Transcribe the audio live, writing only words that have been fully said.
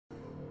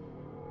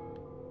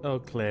Oh,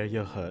 Claire,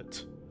 you're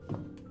hurt.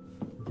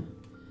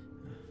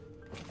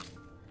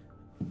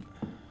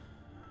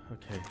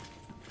 Okay.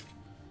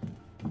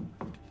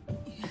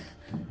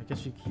 I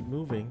guess we keep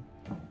moving.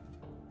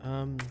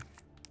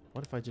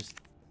 What if I just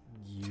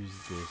use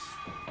this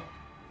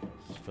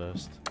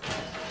first?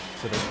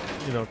 So that,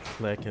 you know,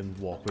 Claire can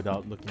walk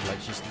without looking like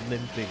she's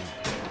limping.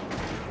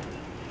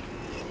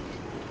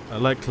 I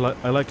like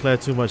Claire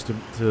too much to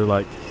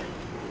like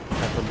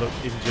have her look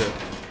injured.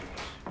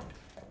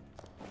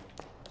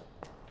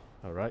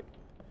 Alright.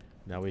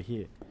 Now we're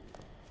here.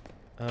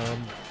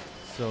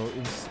 So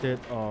instead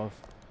of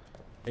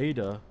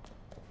Ada,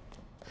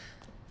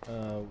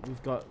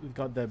 we've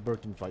got that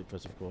Birkin fight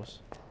first, of course.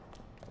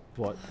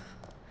 What?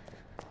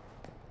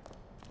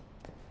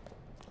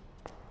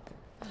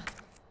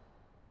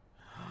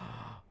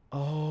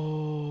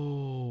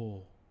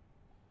 Oh,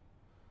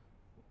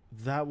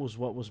 that was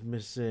what was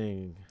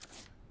missing.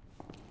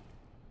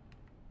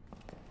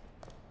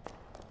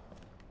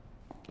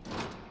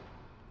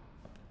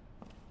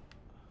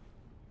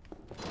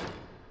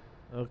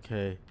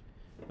 Okay,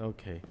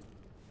 okay.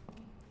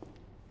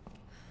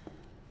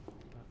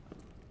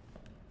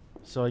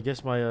 So I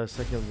guess my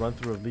second run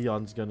through of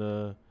Leon's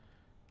gonna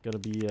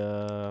be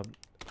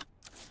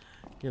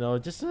you know,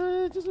 just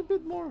a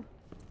bit more.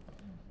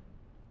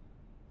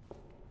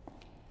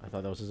 I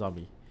thought that was a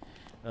zombie.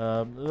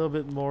 A little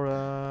bit more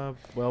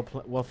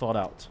well thought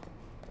out.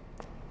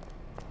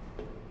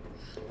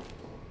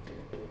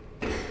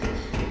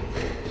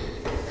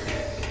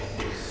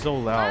 So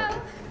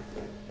loud.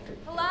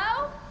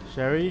 Hello?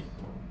 Sherry?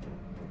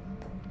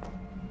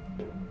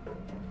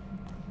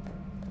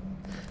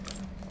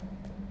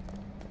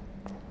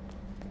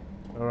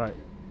 Alright.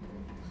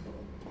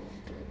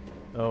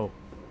 Oh.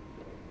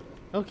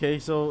 Okay,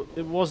 so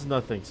it was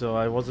nothing, so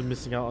I wasn't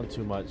missing out on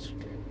too much.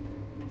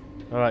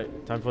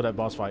 Alright, time for that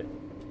boss fight.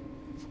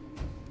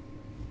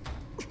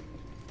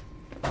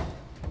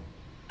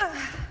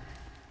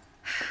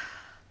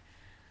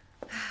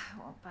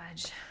 Won't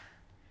budge.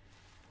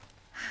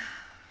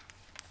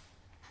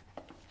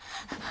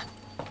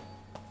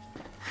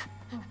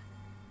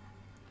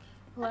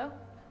 Hello?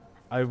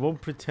 I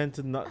won't pretend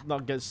to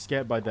not get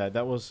scared by that.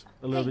 That was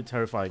a little bit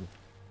terrifying.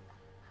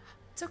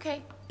 It's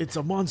okay. It's a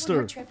Won't monster!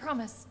 hurt you, I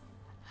promise.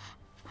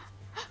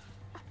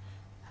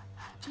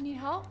 Do you need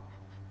help?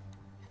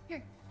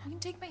 Here, you can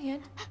take my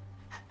hand.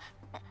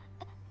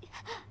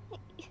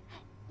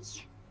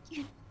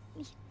 You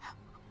need help.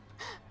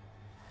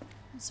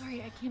 I'm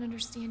sorry, I can't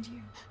understand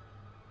you.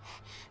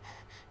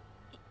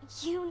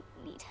 You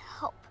need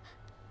help.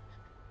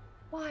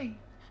 Why?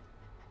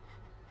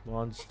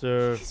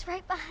 Monster. He's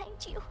right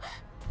behind you.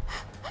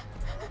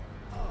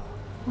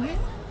 What?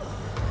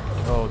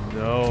 Oh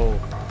no.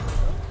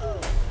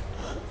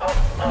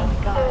 Oh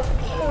God.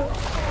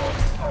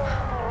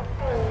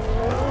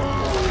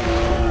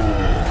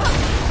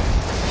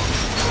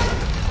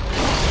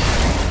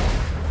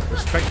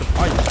 Respect the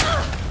fight.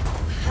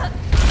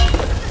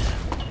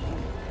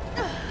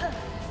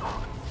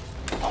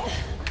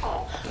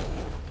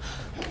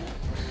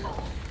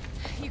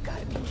 You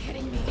gotta be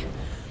kidding me.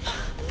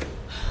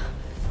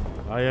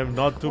 I am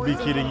not to be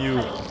kidding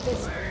you.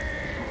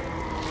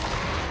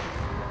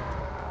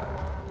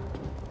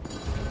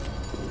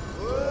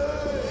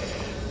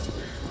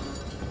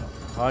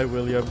 Hi,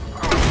 William.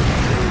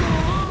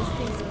 This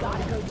thing's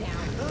gotta go down.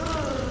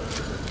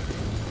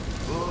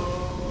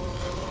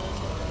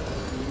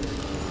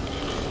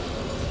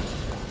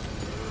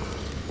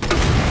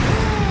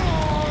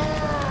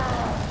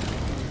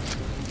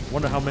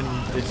 Wonder how many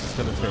this is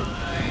gonna take.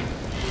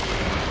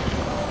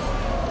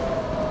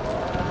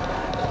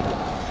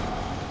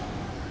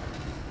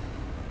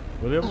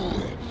 William?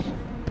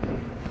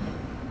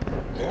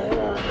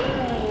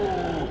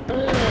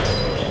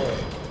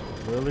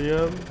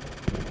 William?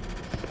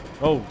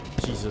 Oh,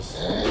 Jesus.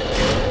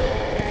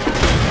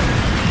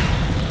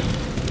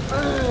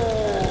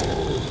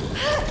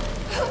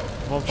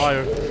 I'm on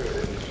fire.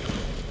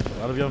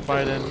 Gotta be on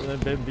fire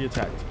then be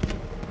attacked.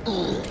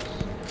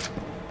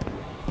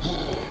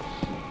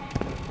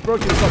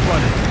 Broken, stop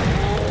running.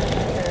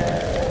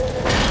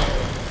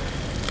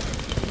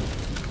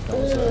 That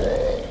was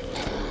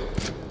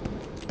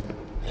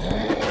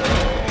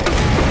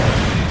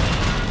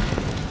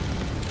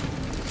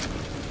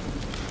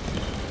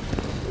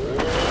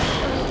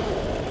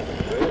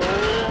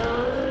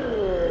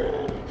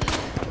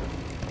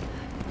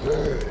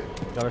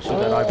gotta shoot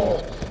that eyeball. Gotta shoot that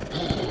eyeball.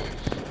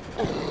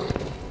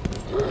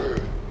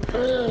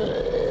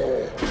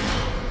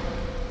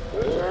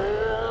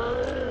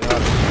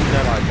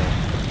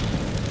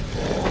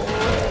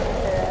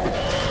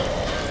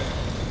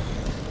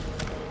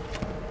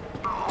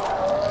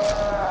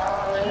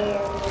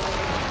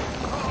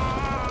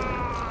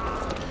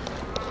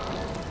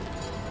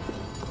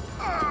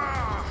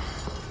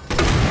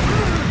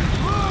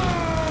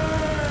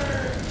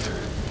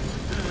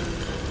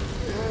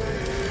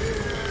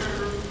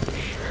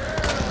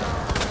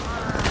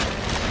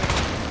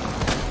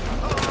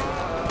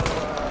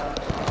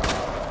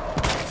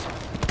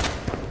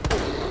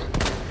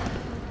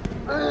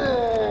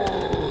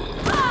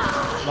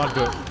 Not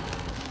good.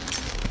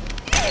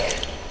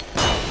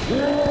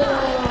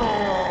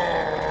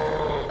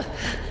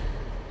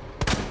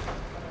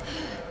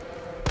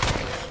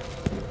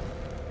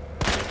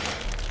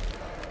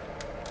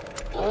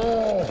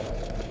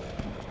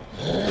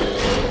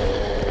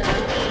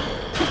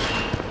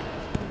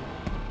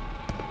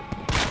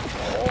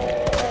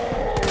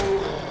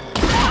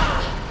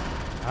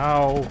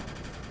 Ow.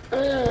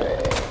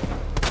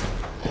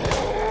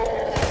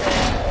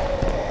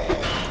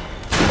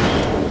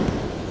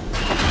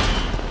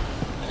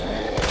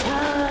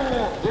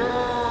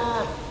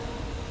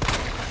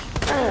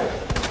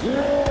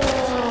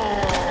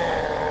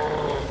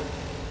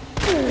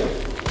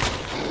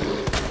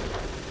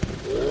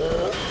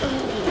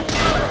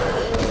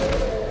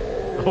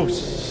 Oh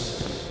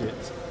shit.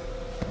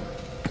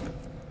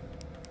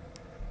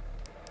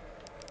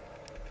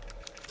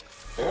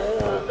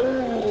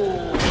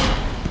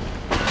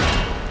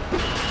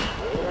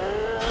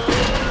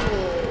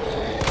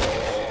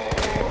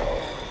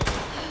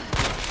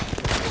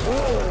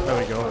 There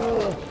we go.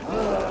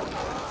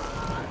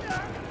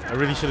 I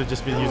really should have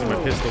just been using my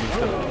pistol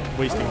instead of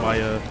wasting my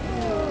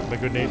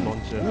grenade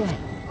launcher.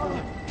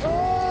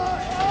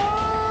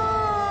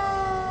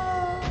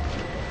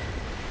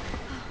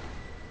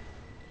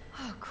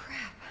 Oh,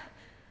 crap.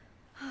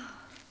 Oh,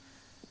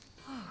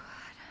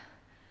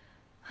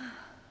 God.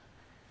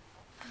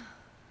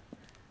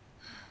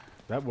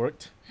 That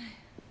worked.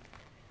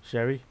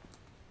 Sherry,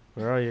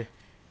 where are you?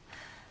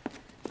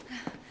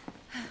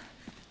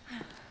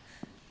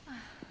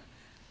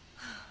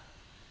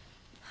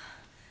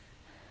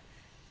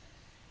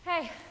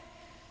 Hey,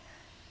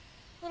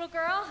 little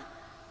girl.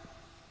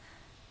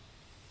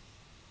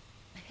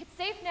 It's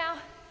safe now.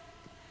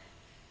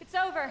 It's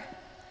over.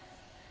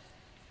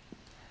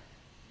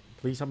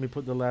 Please help me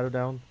put the ladder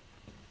down.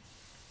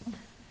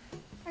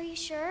 Are you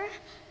sure?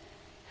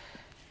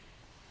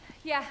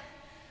 Yeah,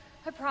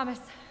 I promise.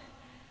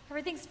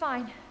 Everything's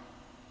fine.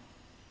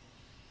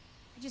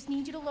 I just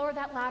need you to lower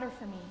that ladder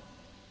for me.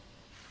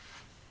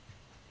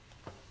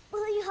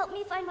 Will you help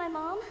me find my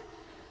mom?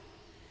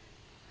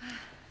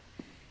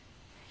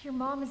 Your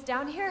mom is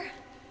down here?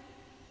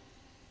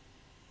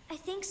 I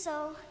think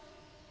so.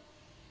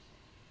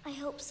 I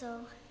hope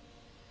so.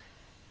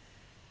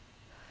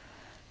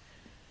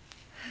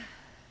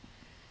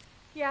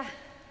 Yeah.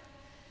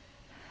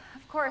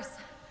 Of course.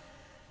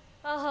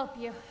 I'll help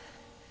you.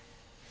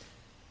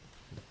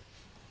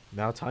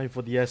 Now time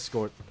for the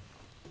escort.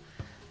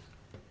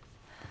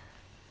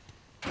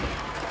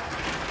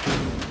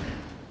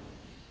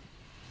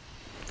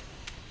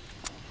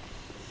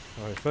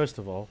 Alright, first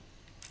of all,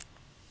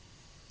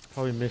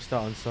 probably missed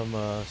out on some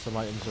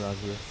items around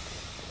here.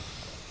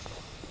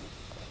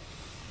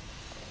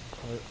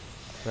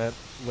 That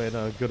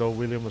when good old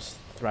William was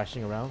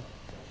thrashing around.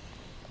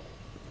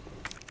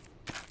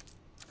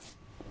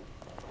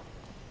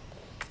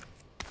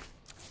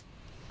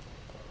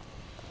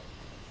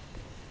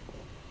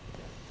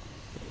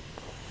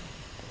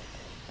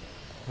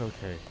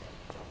 Okay.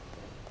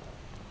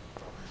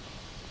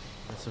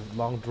 That's a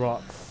long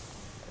drop.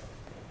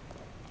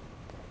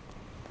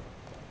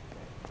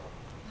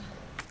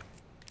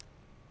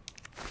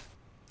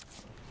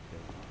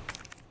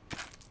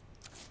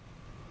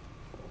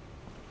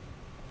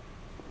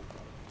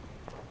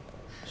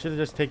 Should have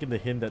just taken the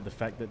hint at the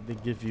fact that they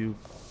give you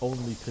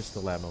only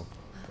pistol ammo.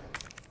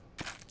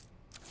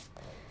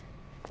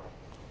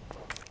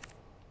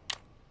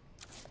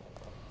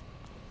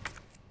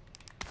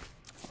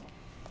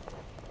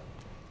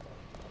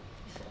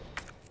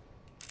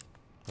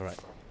 Alright,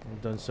 I'm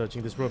done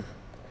searching this room.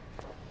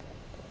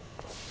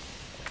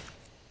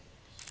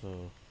 So,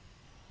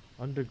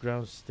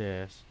 underground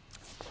stairs,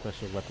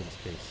 special weapons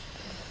case.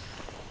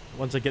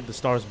 Once I get the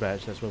stars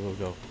badge, that's where we'll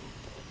go.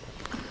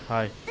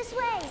 Hi. This way!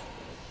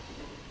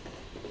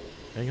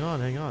 Hang on,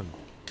 hang on.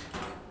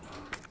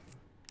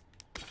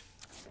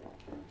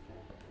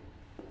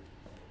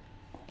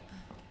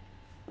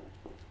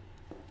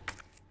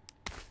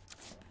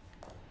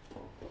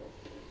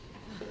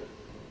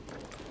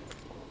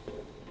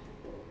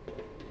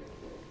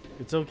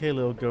 It's okay,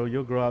 little girl.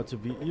 You'll grow up to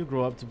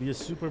be a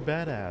super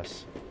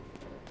badass.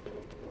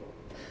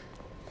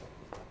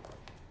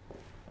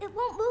 It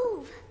won't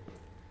move.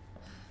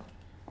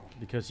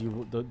 Because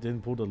you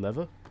didn't pull the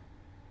lever?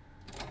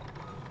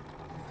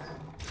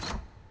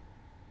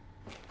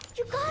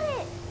 You got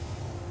it!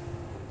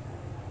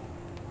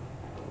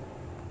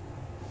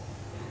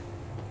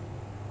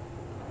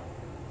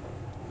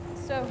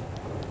 So,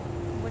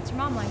 what's your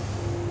mom like?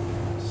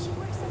 She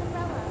works at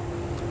Umbrella.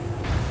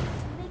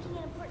 We're making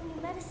an important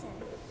new medicine.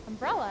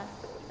 Umbrella?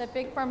 That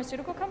big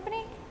pharmaceutical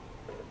company?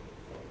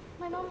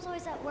 My mom's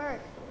always at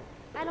work.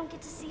 I don't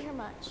get to see her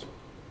much.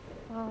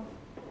 Well,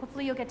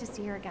 hopefully you'll get to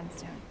see her again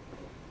soon.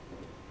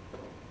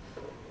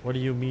 What do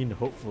you mean,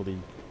 hopefully?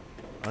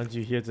 Aren't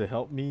you here to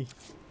help me?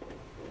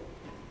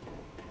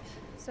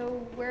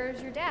 So,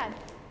 where's your dad?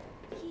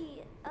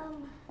 He,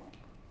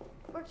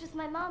 worked with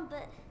my mom,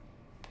 but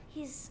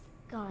he's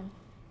gone.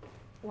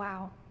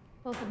 Wow.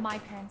 Both of my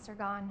parents are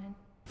gone, and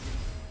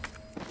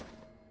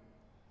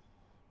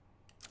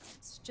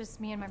just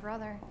me and my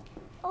brother.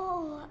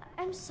 Oh,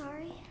 I'm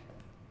sorry.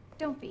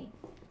 Don't be.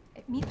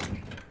 Me.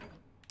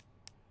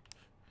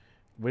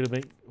 Way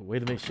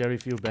to make Sherry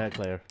feel bad,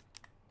 Claire.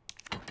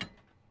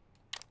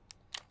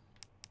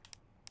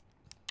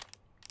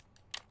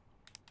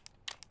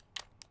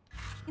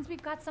 Means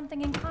we've got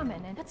something in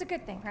common, and that's a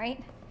good thing,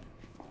 right?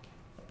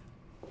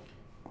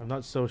 I'm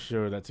not so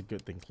sure that's a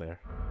good thing, Claire.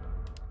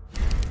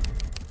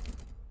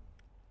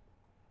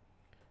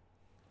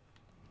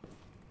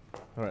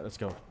 Alright, let's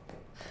go.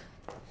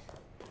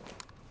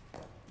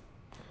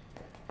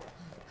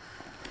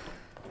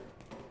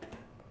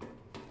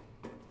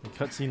 The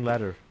cutscene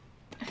ladder.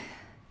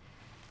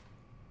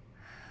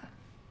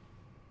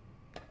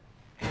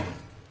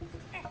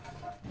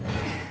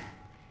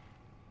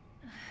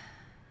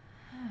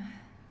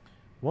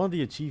 One of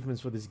the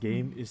achievements for this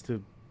game is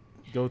to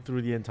go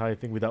through the entire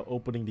thing without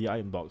opening the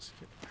item box.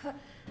 I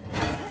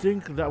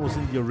think that was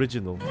in the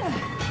original.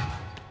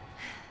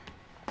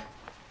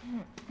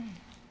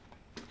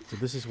 So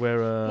this is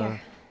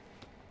where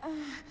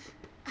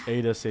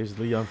Ada saves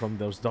Leon from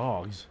those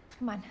dogs.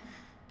 Come on.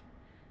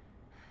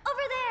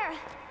 Over there!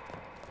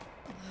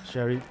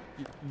 Sherry,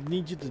 I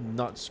need you to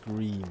not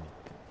scream.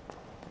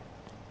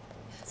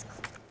 It's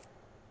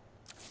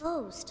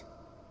Closed.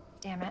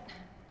 Damn it.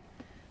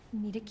 We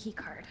need a key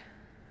card.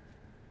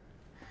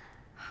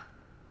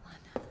 Hold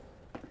on.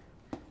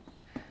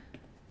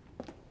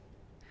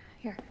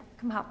 Here,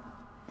 come help.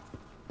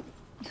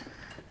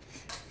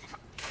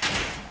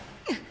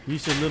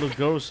 Use your little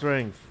girl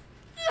strength.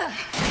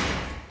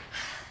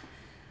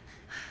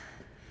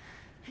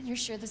 And you're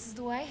sure this is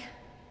the way?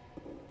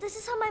 This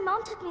is how my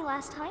mom took me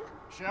last time.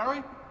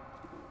 Sherry?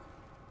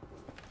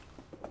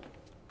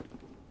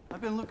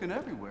 I've been looking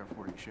everywhere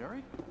for you,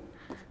 Sherry.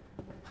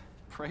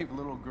 Brave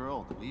little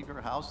girl to leave your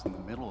house in the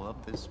middle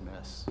of this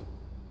mess.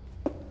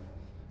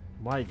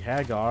 Mike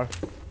Hagar.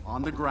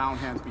 On the ground,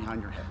 hands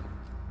behind your head.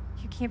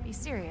 You can't be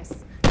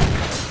serious.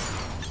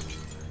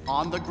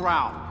 On the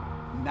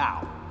ground,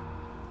 now.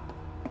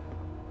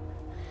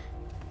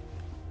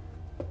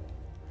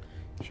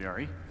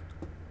 Sherry,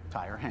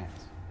 tie her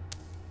hands.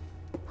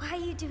 Why are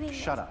you doing this?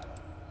 Shut up.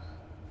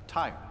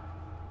 Tie her.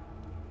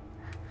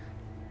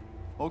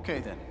 Okay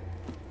then.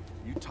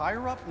 You tie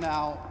her up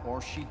now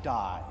or she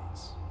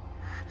dies.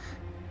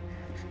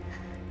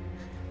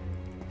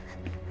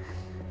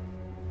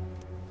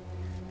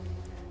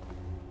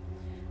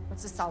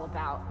 What's this all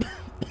about?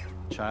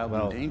 Child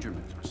Well.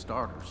 endangerment for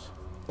starters.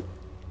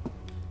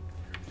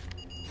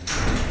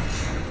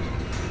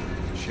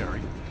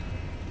 Sherry,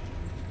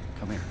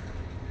 come here.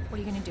 What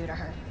are you gonna do to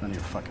her? None of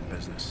your fucking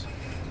business.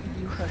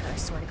 You hurt her. I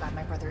swear to God,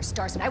 my brother is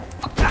stars, and I will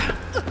fuck.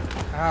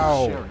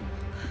 Ow. Sherry,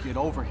 get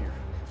over here.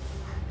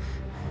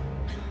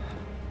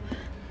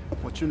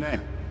 What's your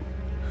name?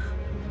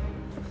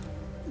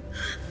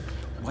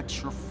 What's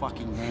your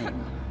fucking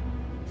name?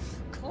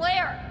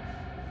 Claire!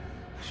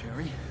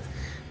 Sherry,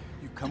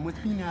 you come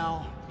with me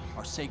now,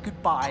 or say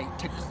goodbye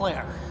to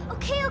Claire.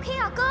 Okay,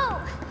 I'll go.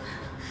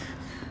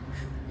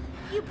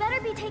 You better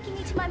be taking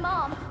me to my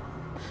mom.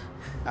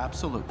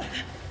 Absolutely.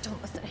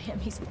 Don't listen to him.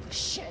 He's full of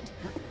shit.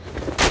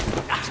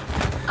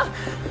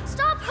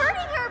 Stop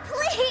hurting her,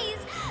 please!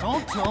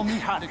 Don't tell me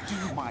how to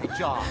do my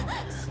job.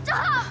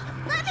 Stop!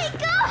 Let me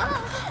go!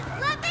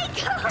 Let me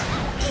go!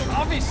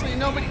 Obviously,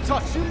 nobody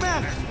taught you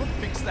manners. We'll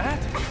fix that.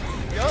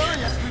 Oh,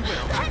 yes, we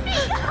will. Let me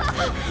go!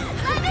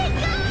 Let me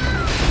go!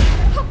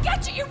 I'll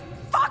get you, you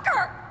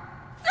fucker!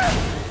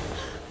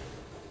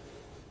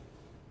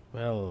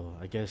 Well,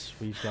 I guess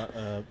we've got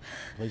a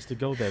place to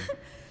go then.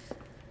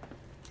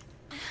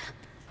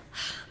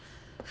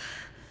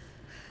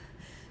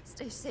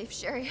 Stay safe,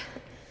 Sherry.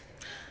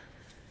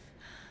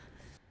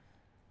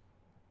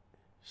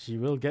 She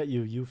will get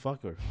you, you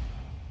fucker.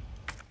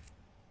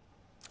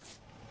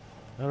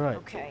 Alright.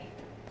 Okay.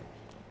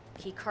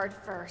 Key card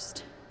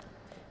first.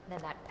 Then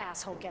that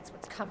asshole gets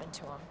what's coming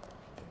to him.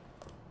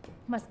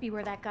 Must be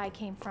where that guy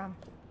came from.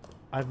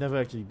 I've never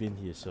actually been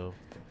here, so.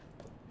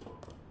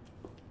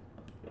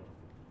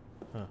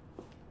 Huh.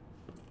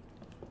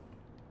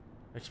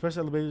 Express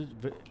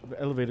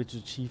elevator to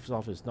the chief's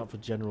office, not for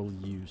general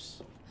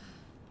use.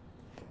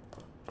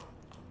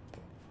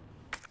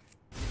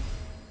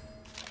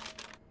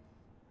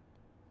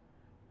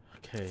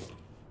 Okay.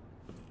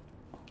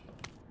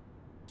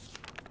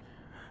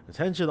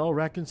 Attention all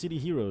Raccoon City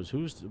heroes.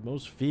 Who's the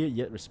most feared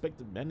yet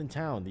respected man in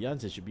town? The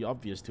answer should be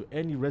obvious to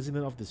any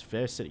resident of this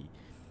fair city.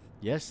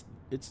 Yes,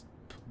 it's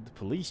the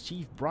police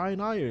chief Brian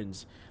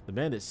Irons, the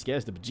man that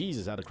scares the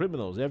bejesus out of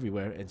criminals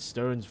everywhere, and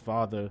stern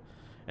father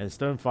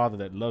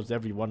that loves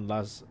every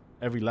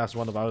last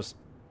one of us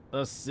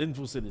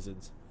sinful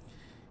citizens.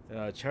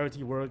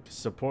 Charity work,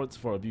 supports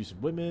for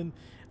abusive women,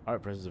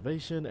 art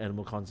preservation,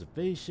 animal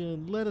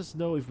conservation. Let us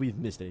know if we've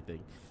missed anything.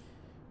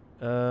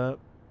 Yeah.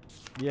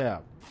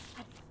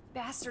 That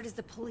bastard is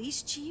the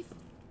police chief?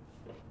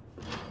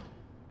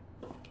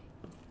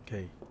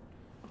 Okay.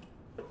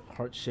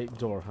 Heart-shaped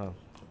door, huh?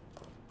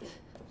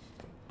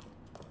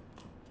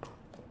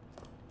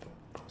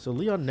 So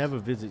Leon never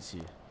visits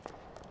you.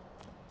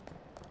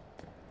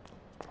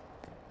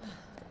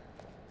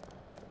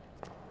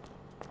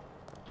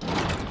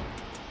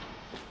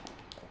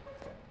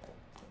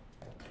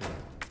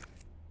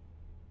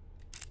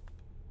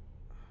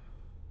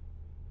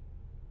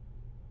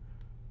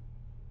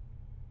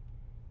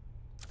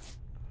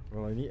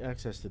 Well, I need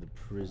access to the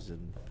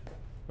prison,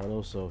 but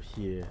also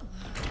here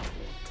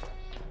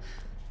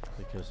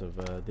because of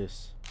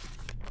this.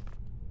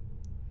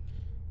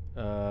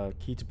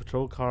 Key to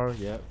patrol car.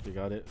 Yeah, we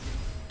got it.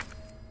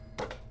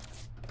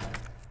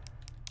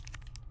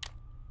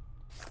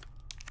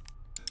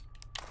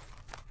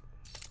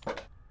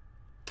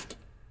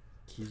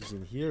 Keys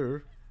in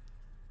here.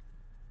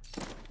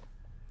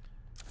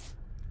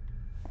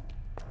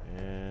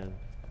 And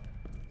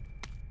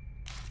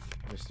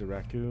Mr.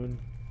 Raccoon.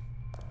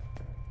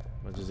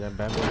 Bunch of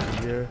Zambambos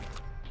in here.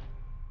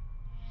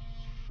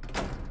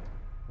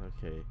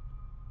 Okay.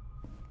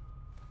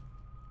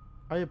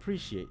 I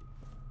appreciate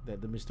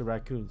that the Mr.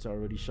 Raccoons are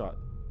already shot.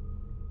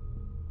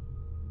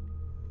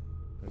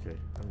 Okay,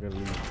 I'm gonna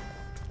leave.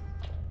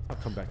 I'll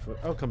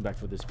come back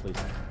for this place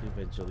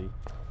eventually.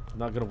 I'm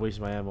not gonna waste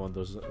my ammo on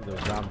those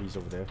zombies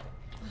over there.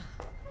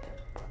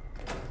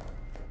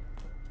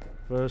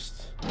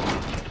 First,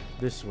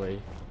 this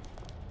way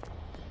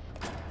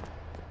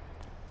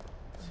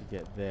to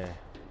get there.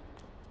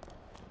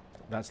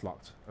 That's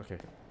locked. Okay.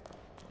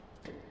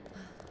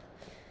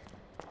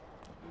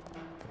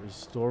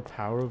 Restore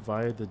power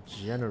via the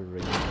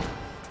generator.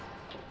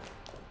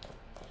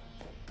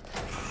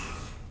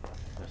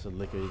 There's a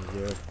liquor in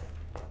here.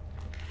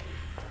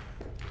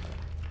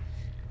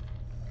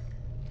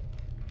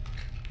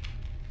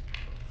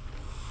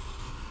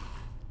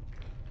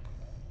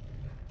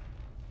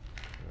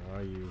 Where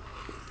are you?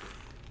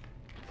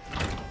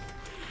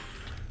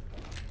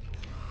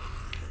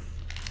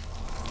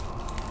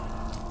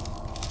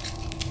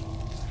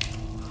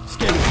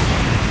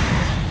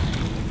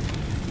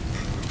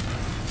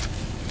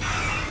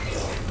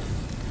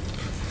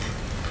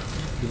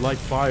 You like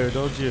fire,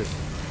 don't you?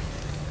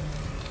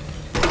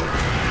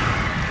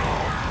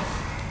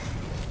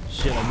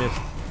 Shit, I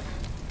missed.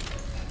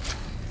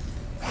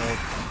 Oh,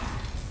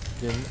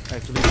 didn't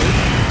actually miss.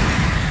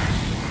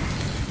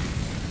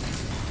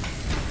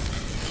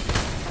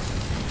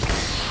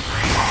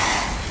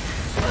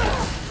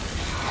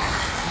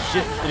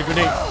 Shit, hit a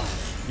grenade.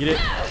 Get it.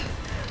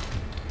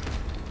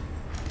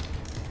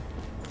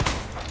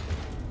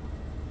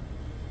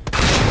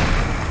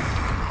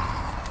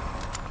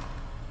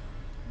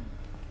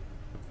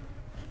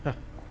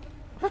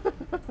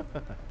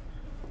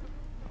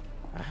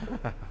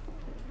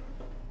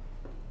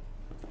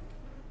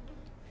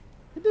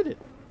 I did it.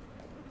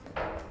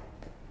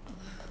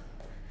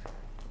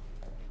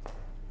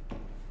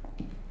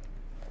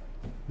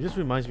 It just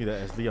reminds me that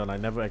as Leon, I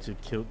never actually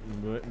killed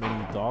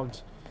many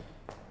dogs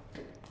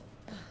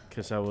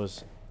because I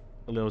was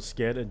a little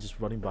scared and just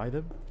running by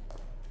them.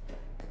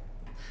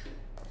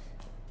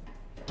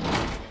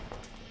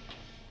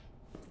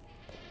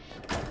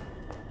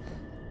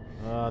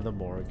 Ah, the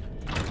morgue.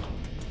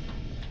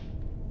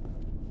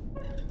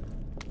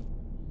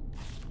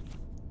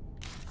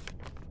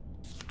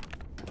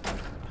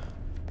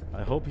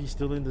 I hope he's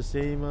still in the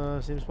same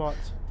spot.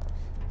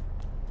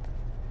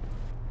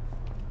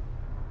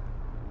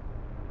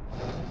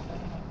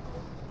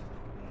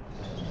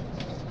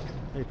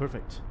 Hey,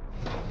 perfect.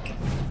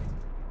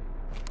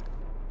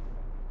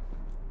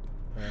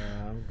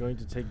 I'm going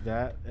to take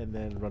that and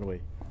then run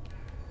away.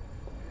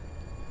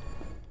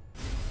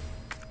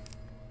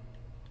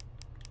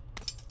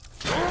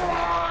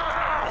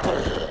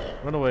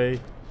 Run away.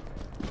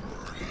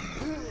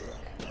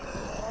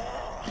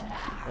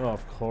 Oh,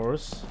 of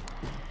course.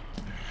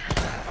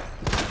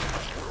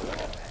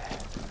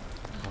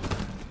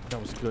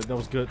 That was good. That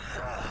was good.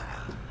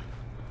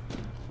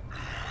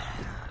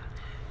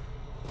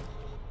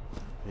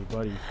 Hey,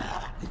 buddy.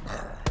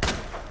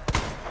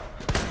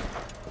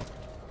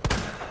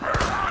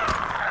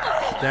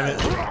 Damn it.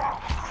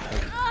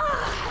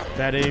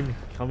 Bad aim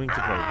coming to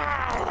play.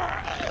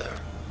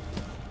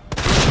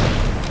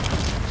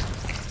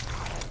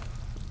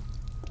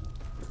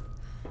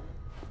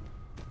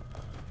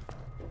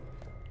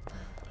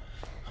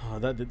 Oh,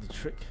 that did the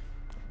trick.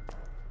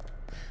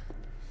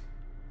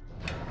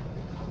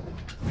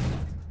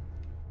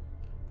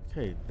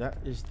 Okay, that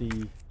is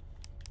the...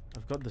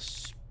 I've got the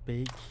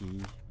spade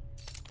key.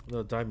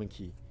 The diamond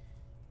key.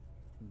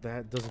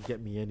 That doesn't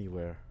get me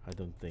anywhere, I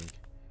don't think.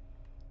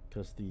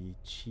 Because the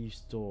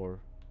chief's door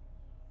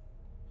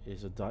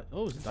is a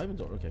oh, it's a diamond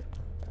door, okay.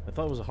 I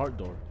thought it was a heart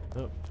door.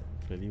 Oh,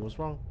 clearly I was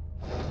wrong.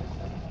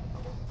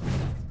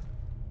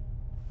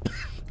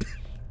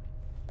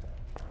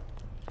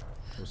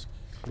 Was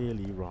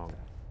clearly wrong.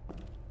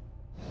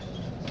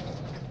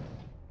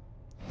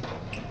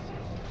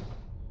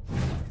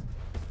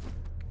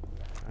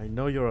 I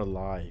know you're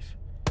alive.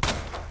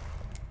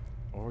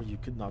 Or you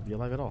could not be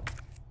alive at all.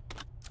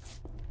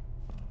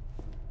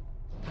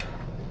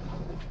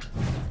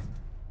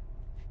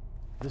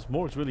 This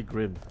morgue's really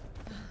grim.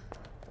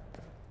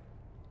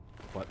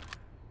 What?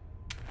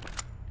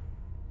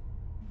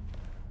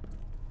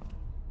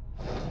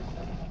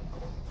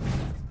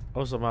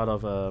 Also, I'm out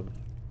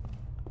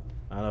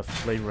of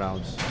flame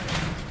rounds.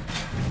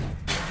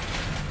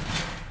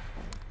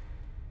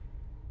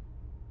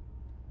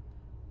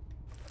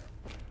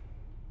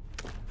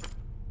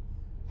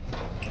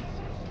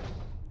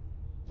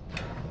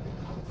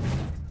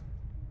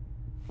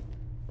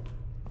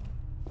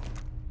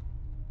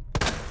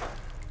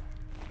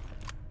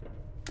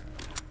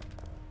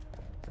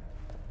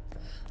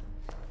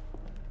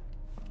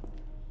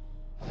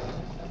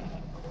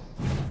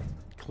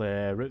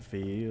 Claire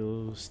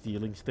Redfield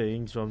stealing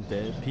things from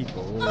dead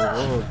people.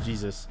 Oh,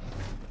 Jesus.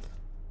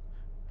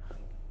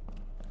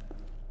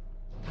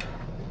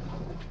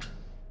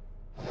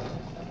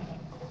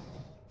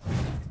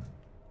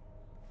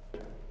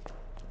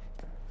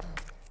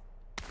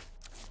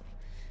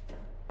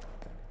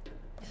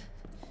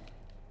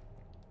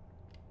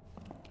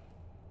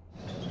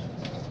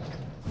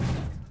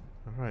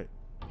 Alright.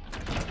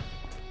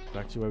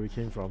 Back to where we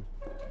came from.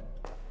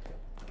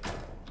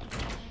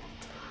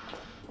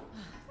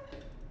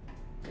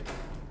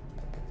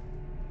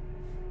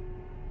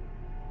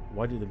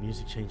 Why did the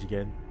music change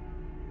again?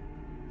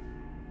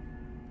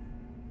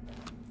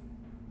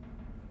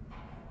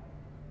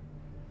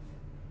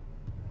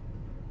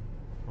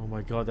 Oh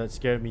my god, that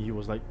scared me. He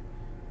was like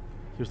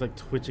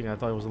twitching. I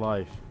thought he was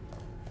alive.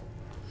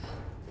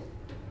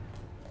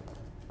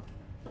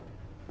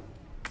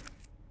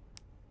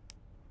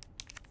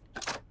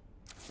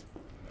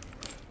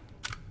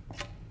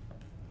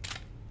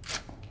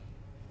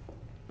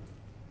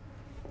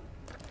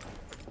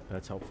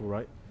 That's helpful,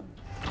 right?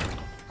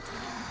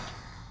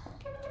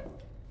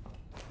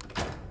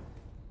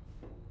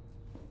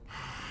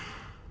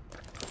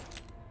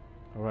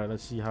 Alright,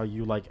 let's see how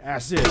you like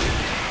acid. Son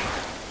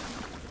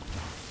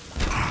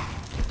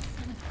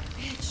of a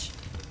bitch.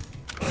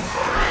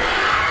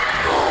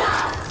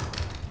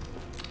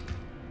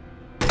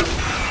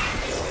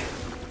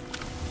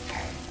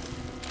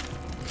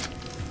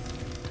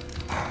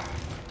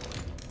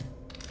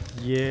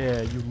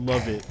 Yeah, you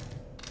love it.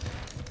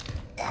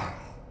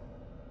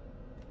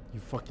 You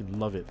fucking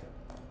love it.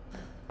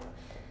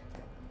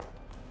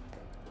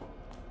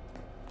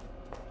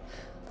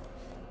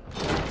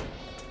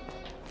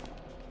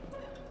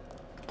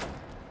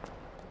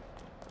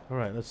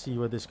 Alright, let's see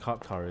where this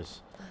cop car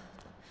is.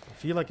 I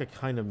feel like I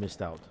kind of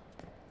missed out.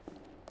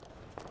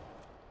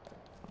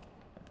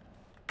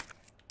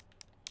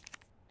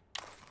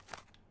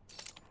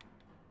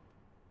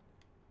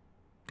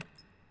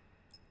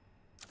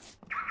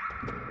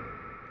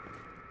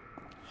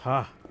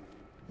 Ha!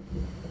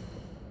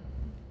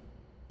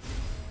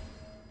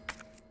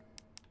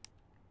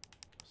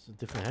 It's a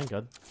different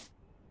handgun.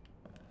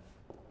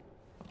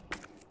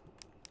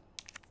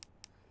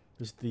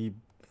 This is the...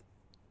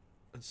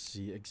 Let's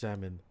see,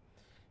 examine.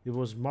 It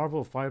was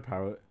marvel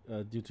firepower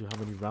due to how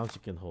many rounds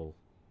it can hold.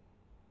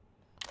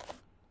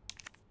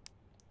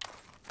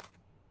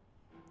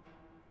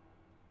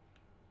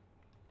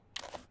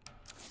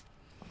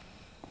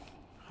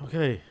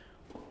 Okay.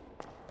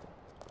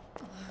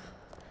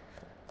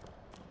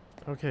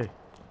 Okay.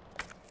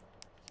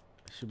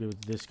 I should be able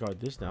to discard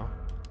this now.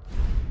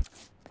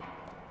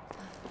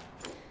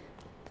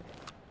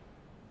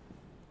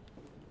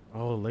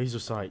 Oh, laser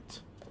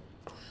sight.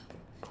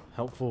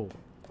 Helpful.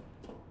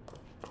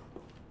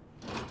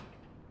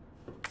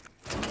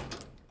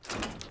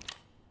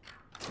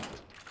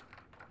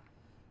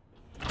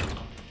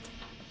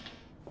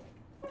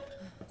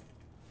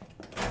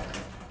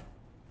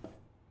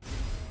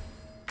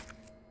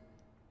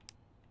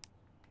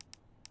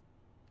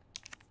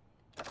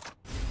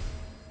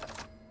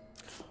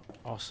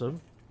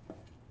 Awesome.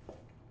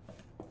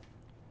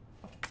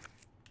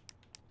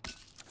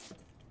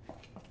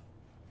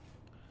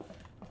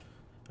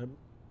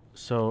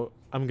 So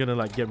I'm gonna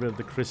like get rid of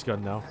the Chris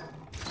gun now,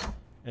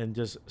 and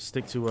just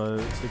stick to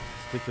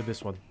stick to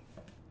this one.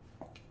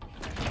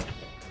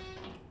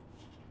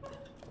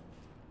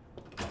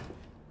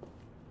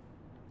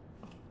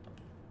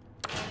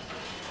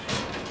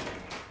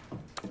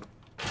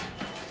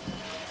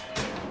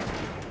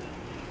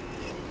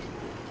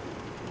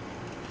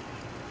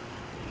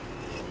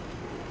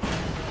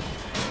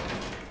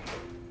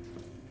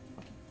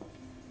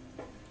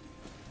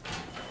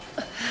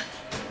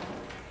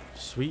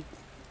 Sweet.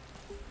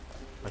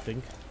 I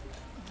think.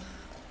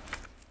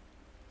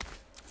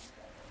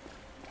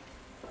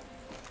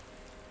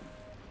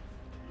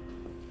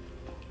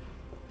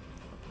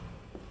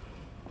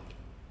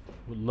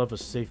 Would love a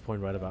save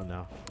point right about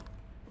now.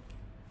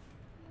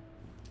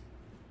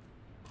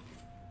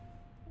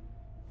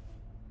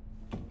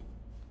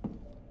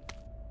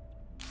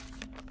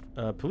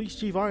 Police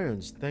Chief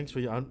Irons, thank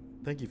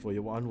you for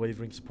your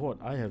unwavering support.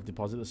 I have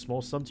deposited a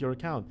small sum to your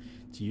account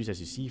to use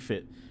as you see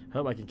fit.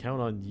 Hope I can count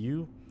on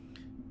you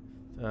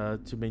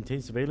to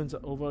maintain surveillance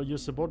over your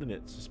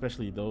subordinates,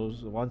 especially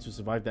those ones who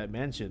survived that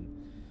mansion.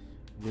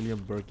 William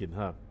Birkin,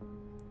 huh?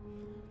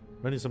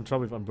 Running some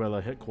trouble with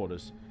Umbrella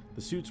headquarters.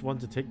 The suits want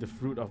to take the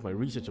fruit of my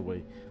research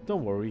away.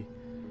 Don't worry,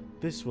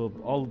 this will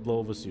all blow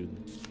over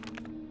soon.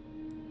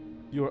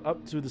 You are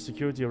up to the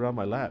security around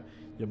my lab.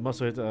 Your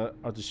muscle heads are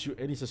to shoot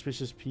any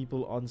suspicious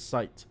people on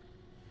sight.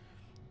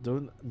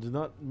 Does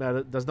not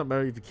matter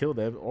if you kill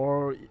them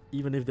or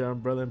even if they're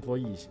Umbrella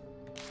employees.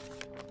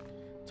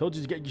 Told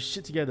you to get your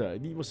shit together. I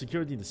need more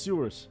security in the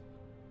sewers.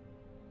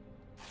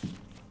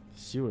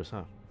 Sewers,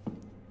 huh?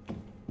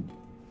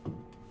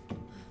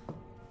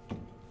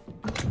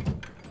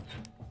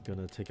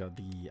 Gonna take out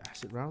the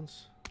acid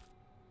rounds.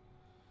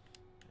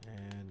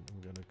 And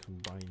I'm gonna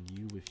combine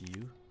you with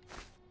you.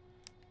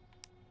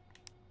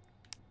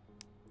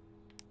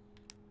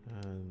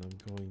 And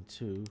I'm going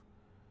to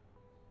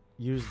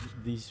use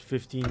these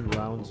 15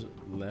 rounds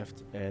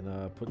left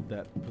and put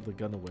the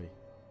gun away.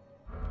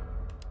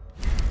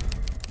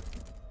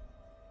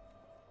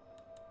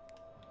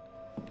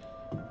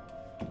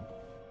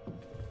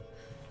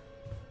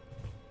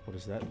 What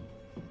is that?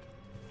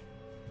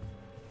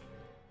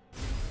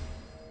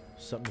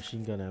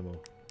 Submachine gun ammo.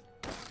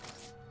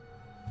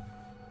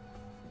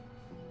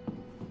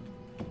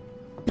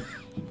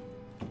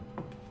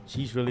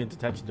 She's really into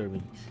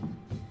taxidermy.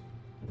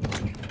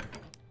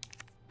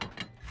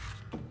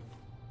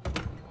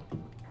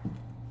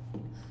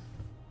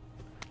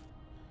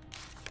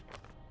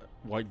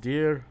 White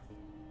deer.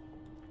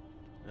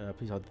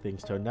 Please how the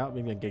things turned out.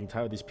 Maybe I'm getting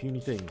tired of these puny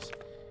things.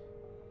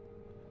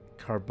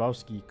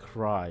 Karbowski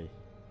cry.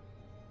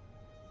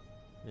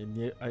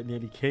 I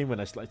nearly came when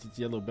I sliced its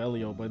yellow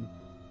belly open.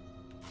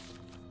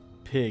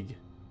 Pig.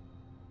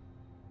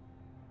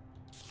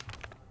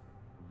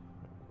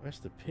 Where's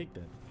the pig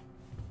then?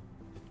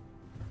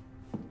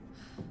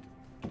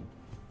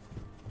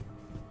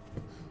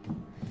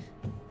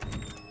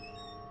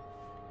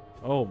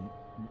 Oh,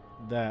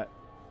 that.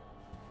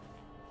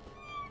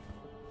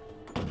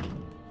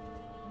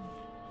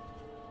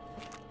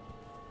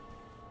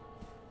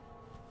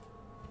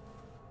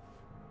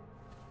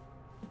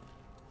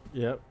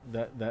 Yep,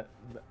 that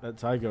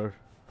tiger.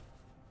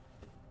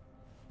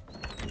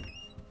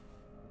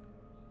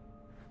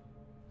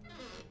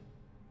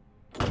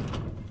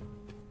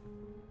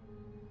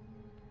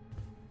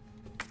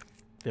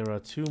 There are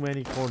too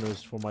many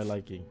corners for my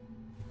liking.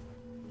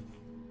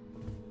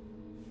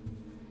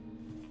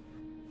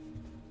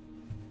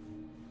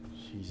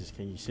 Jesus,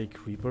 can you say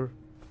creeper?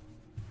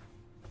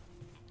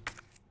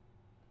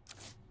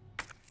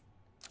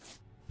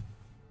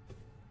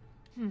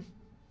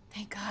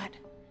 Thank God.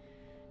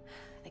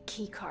 The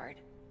key card.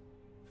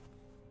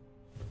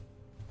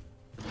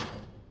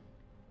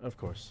 Of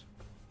course.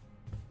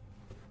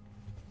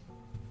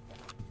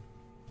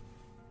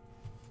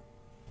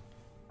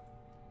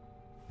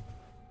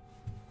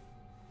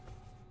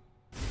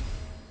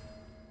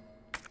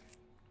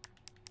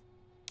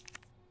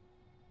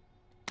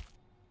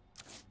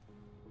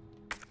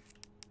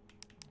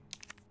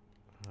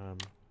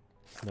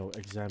 No,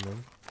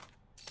 examine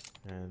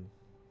and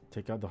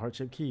take out the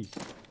heart-shaped key.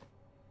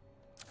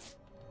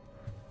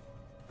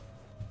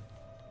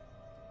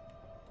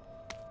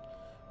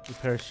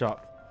 Repair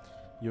shop.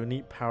 You'll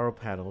need power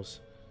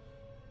panels.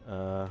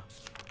 You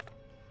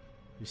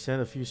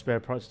sent a few spare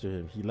parts to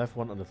him. He left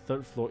one on the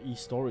 3rd floor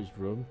east storage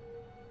room.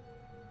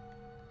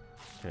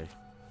 Okay.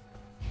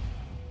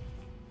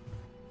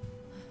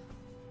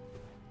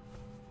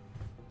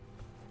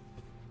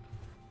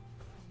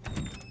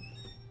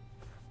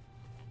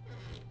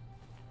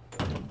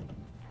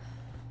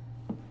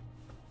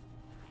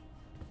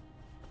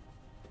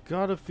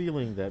 Got a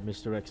feeling that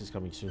Mr. X is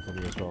coming soon for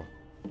me as well.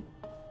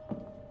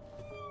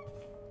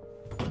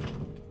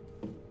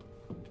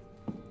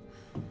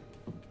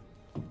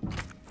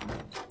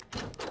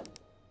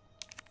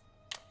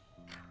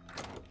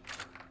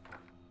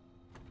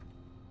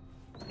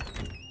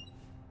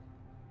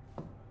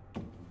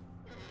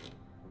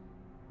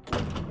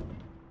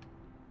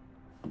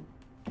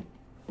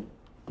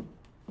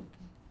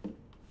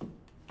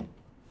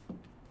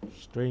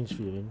 Strange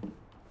feeling.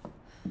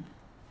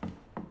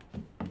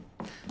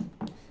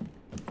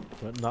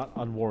 But not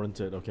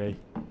unwarranted, okay?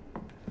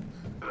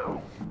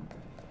 Son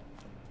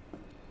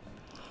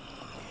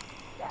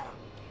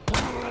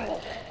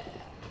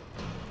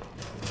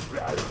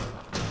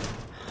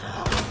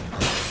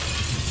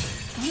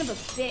of a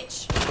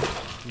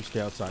bitch. You stay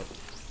outside.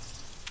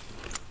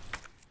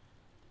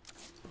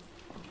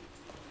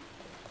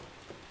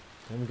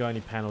 I haven't got any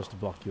panels to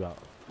block you out.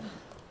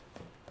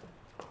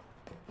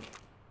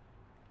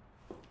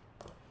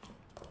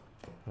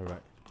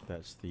 Alright,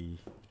 that's the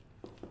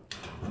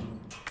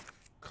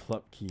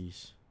club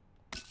keys.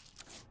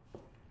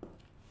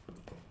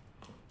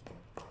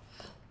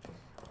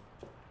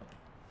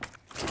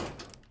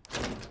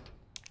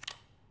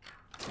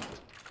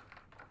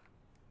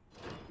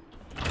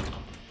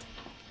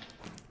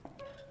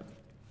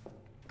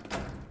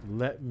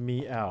 Let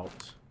me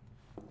out.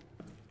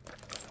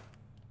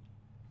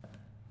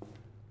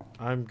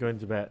 I'm going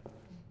to bed.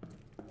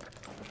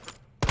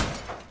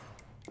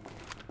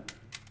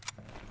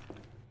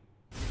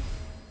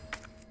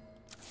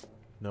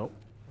 Nope.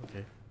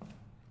 Okay.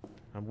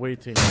 I'm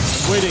waiting.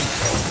 I'm waiting.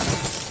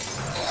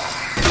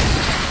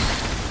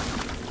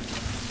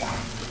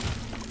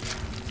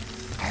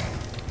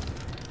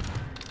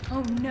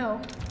 Oh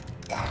no.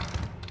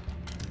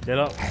 Get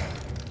up.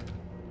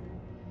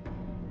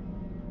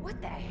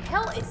 What the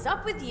hell is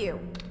up with you?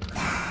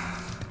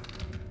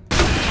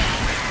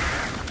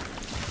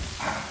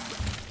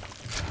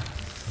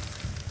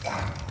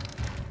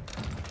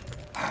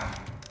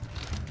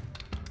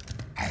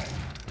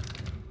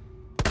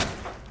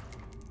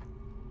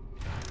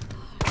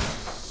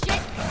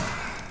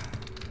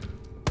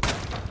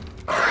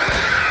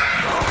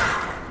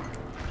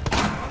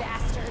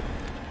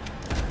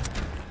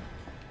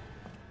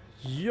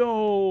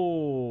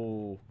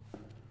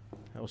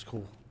 That was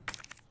cool.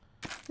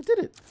 I did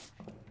it.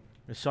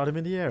 I shot him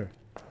in the air.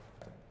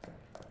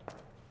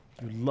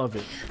 You love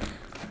it.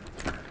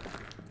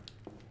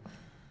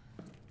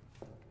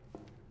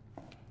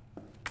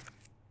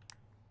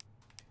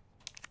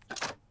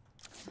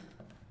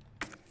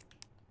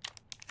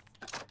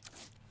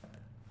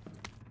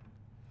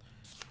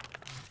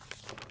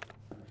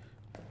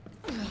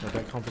 Got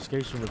that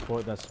confiscation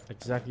report. That's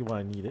exactly what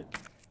I needed.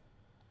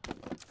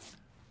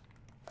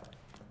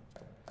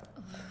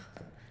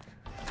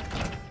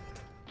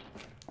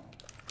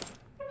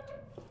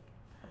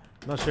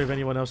 Not sure if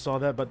anyone else saw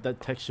that, but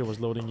that texture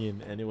was loading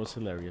in and it was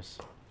hilarious.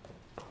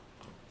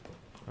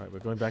 Alright, we're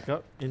going back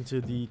up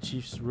into the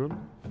chief's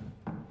room.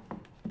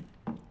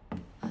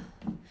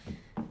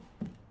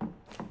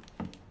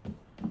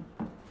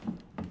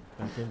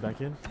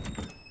 Back in.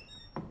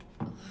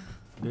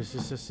 This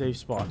is a safe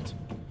spot.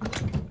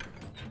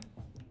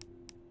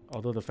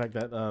 Although the fact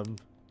that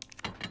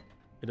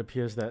it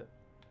appears that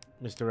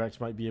Mr. X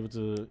might be able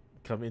to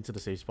come into the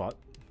safe spot.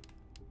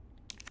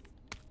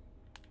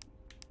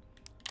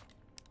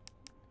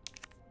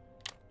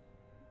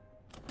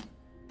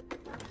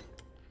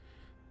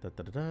 Da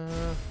da da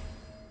da.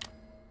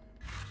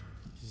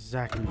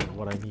 Exactly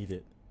what I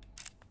needed.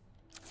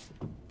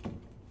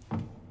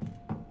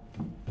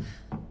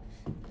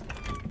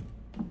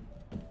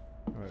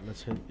 Alright,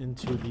 let's head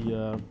into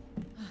the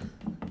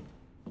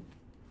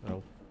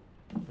oh.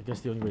 I guess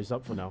the only way is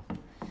up for now.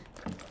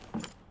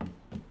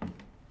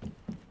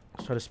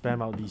 Let's try to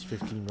spam out these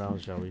 15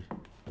 rounds, shall we?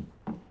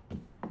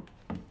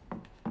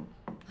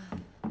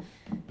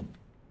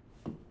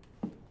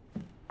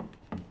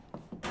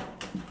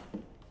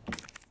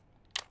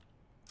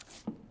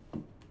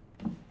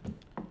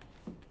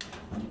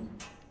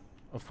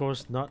 Of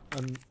course, not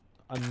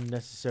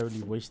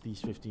unnecessarily waste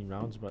these 15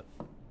 rounds, but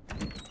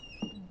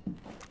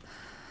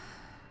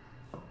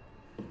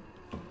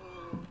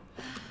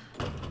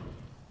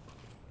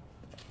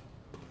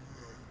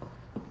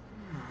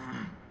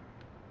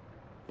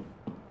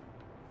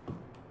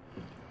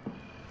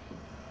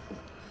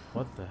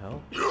what the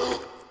hell?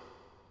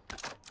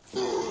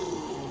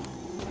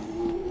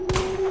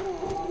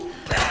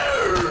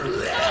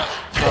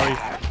 Sorry.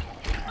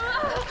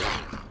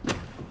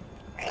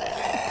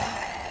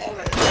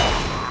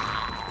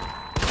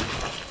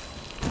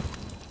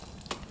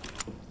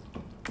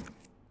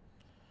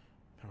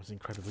 That was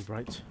incredibly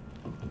bright.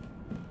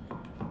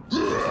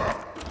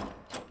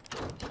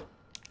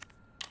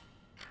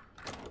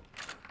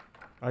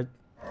 I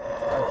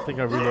think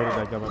I reloaded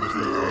that gun by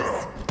mistake.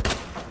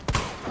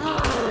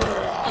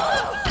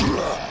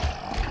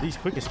 These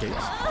quick escapes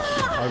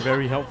are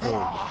very helpful.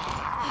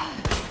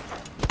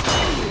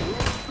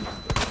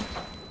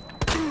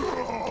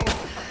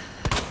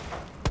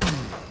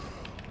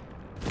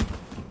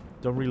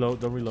 Don't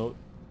reload,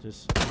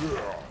 just...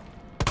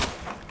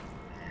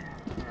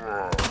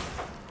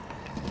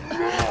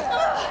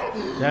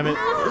 Damn it!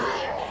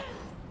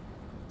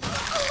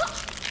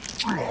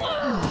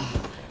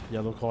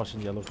 Yellow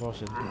caution, yellow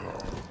caution.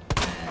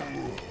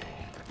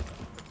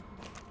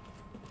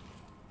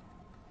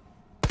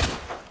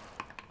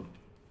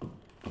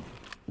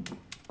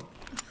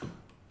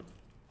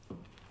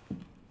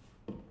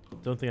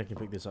 Don't think I can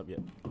pick this up yet.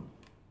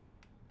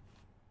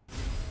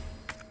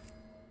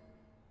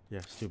 Yeah,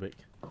 it's too big.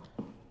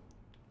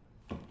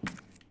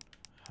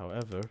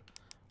 However,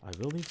 I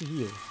will need to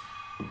heal.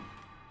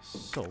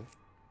 So...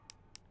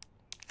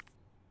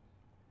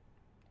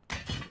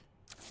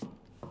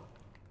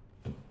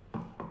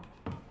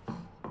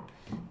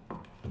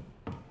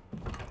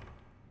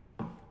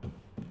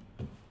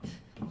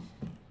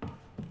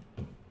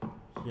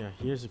 yeah,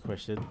 here's a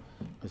question.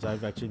 Because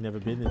I've actually never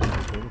been into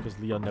this room, because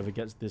Leon never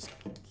gets this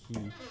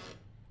key.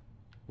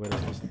 Where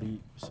does this lead?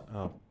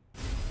 Oh.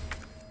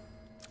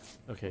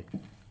 Okay.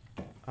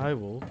 I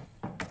will...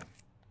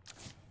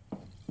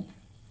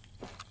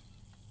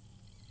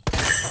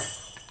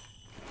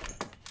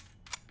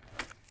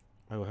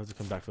 I will have to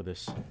come back for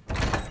this.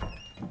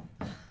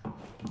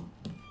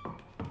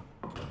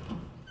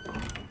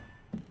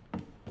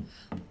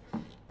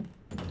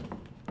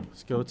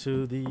 Let's go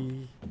to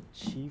the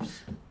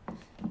Chief's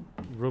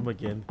room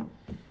again.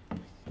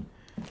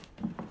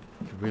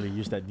 Could really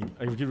use that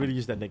I could really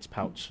use that next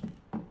pouch.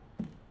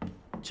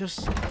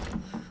 Just...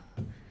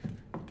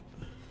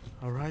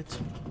 Alright.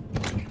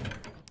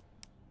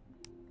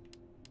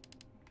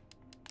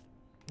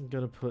 I'm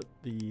gonna put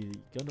the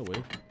gun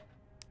away.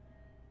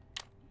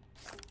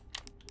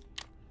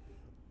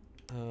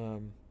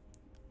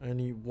 I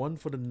need one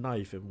for the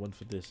knife and one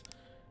for this.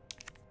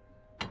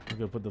 I'm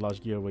gonna put the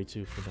large gear away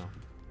too for now.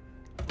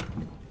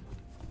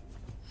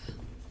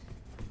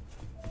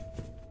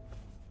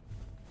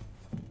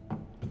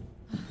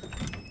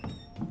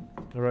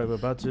 Alright, we're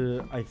about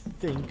to, I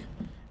think,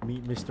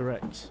 meet Mr.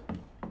 X.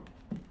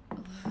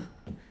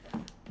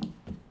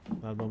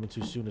 Not a moment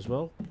too soon as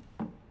well.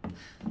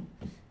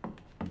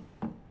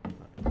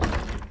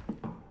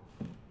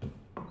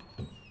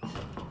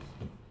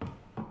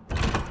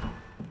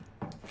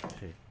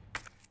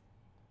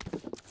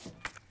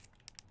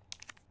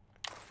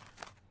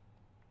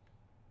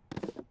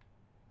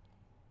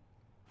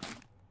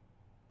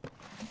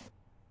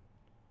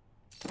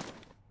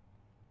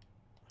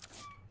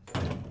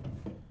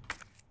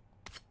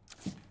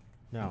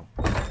 Now,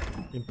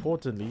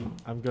 importantly,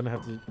 I'm going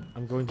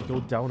to go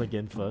down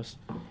again first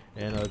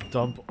and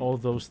dump all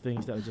those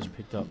things that I just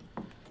picked up.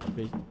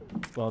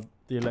 Well,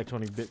 the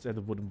electronic bits and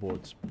the wooden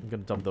boards. I'm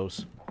going to dump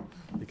those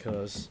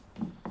because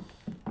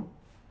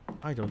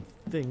I don't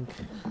think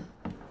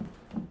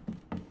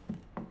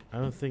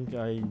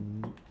I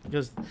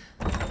because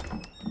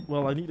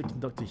well, I need a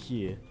conductor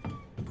here,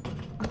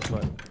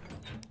 but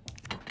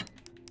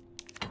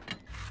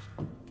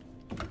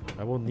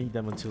I won't need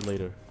them until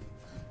later.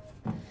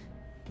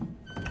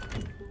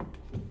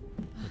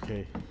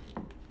 Okay.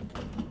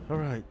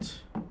 Alright.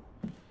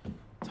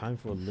 Time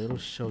for a little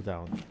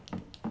showdown.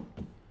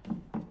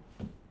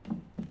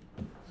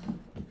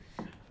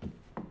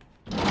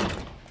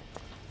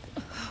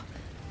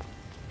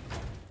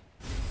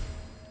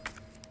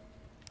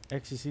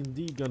 X is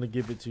indeed gonna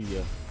give it to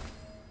you.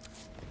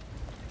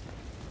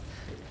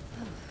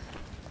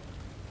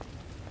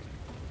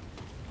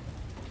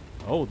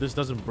 Oh, this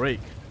doesn't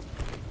break.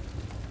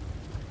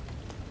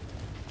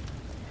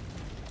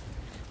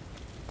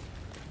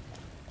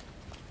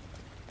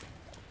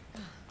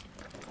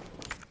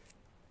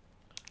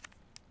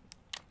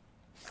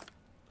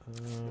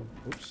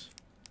 Oops.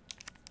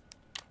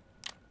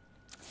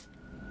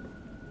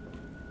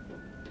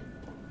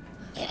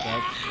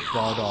 That's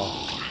barred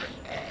off.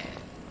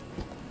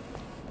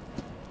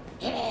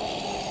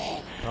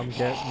 Come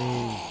get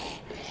me.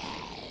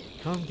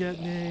 Come get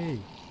me.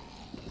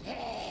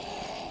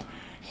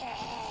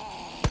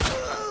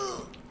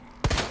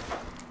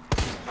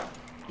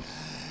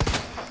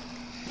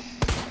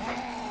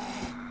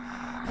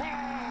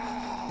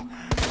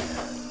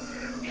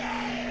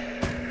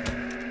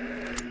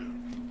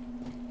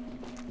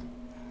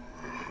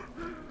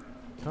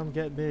 Come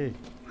get me.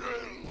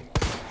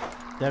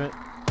 Damn it.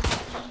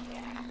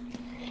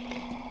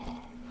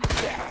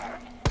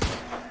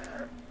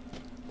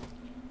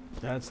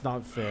 That's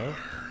not fair.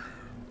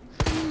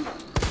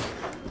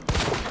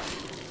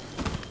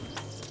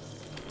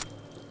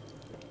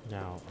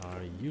 Now,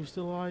 are you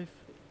still alive?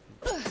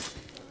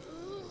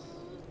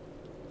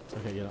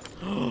 Okay, you're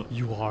not.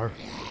 You are.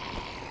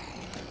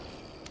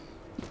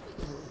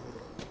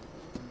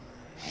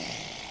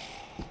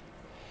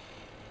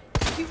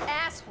 You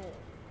asshole.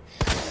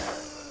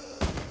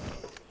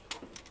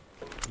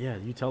 Yeah,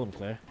 you tell him,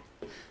 Claire.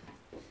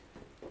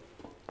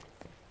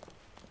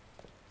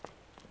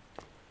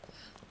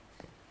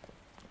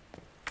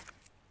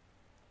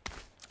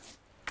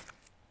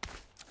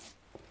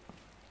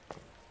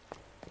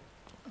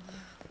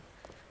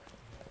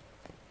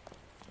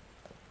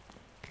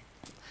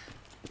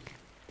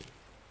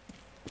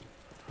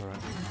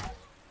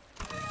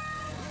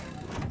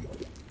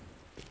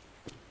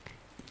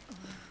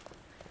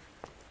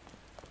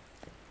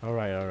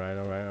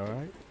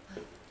 Alright.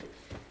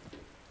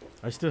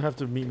 I still have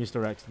to meet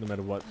Mr. X no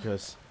matter what,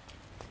 because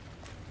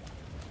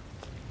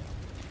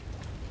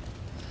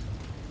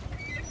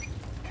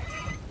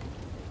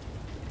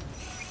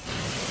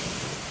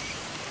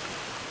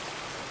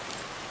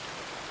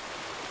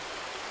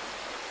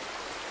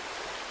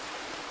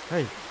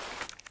hey,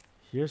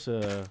 here's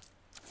a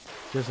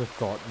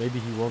thought. Maybe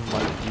he won't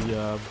like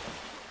the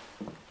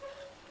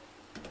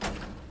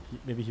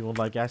maybe he won't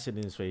like acid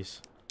in his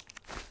face.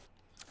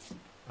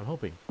 I'm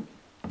hoping.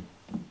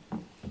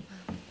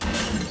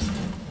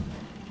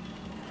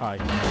 Hi.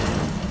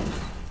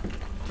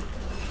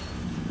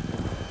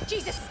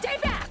 Jesus, stay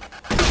back!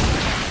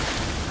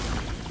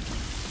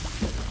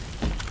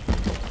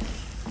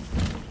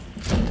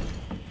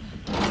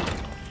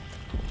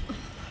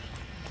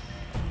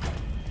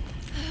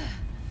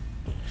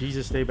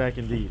 Jesus, stay back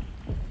indeed.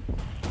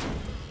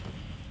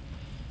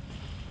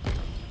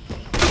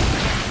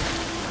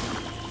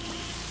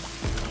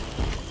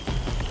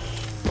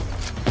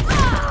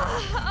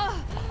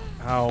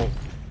 Ow.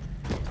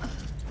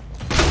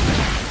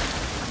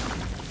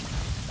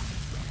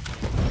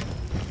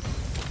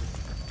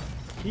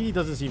 He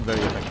doesn't seem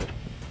very effective.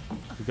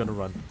 We're gonna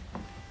run.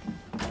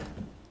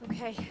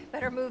 Okay,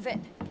 better move it.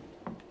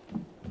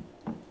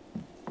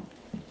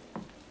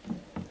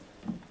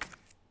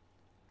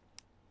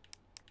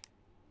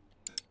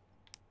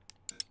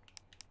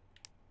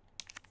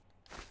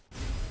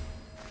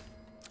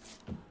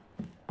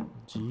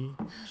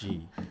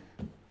 GG.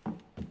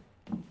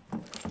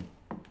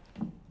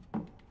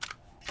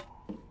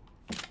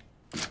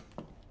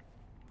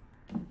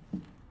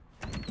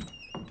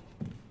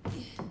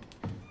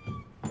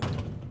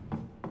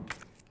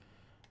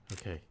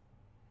 Okay.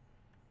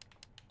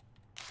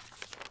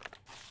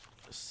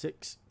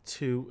 6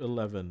 to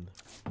 11.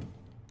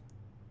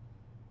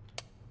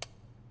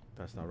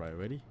 That's not right.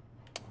 Ready?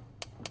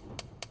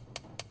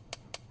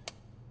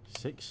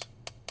 6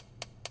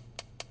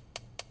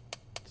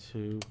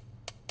 2.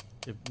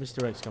 If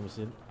Mr. X comes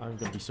in, I'm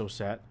gonna be so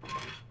sad.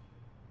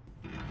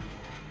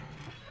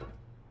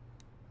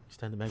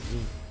 Extend the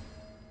magazine.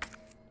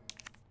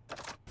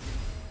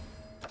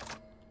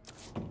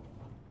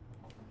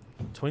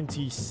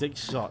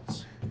 "26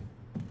 shots.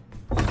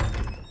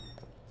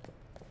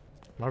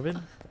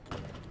 Marvin?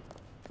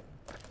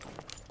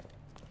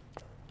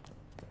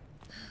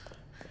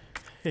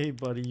 Hey,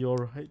 buddy, you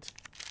alright?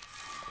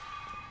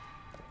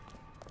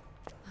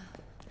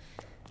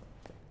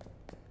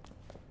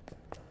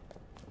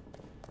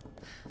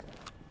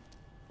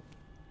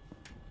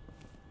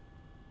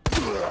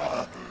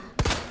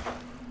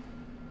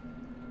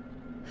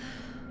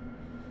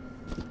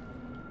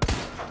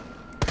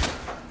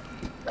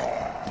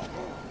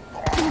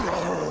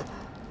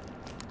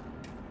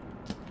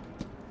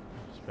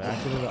 Just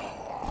backing it up.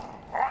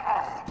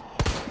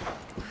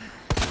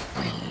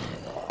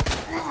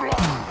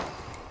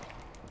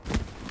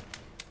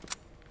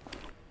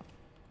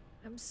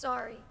 I'm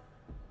sorry.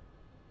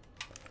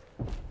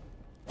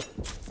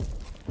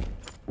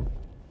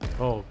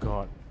 Oh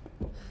god.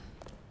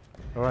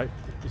 Alright,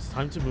 it's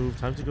time to move.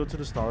 Time to go to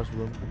the stars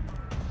room.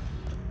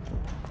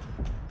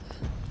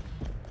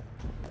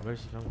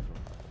 Where's he coming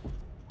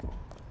from?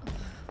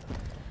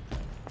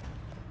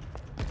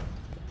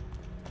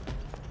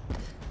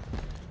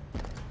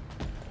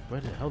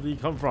 Where the hell did he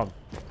come from?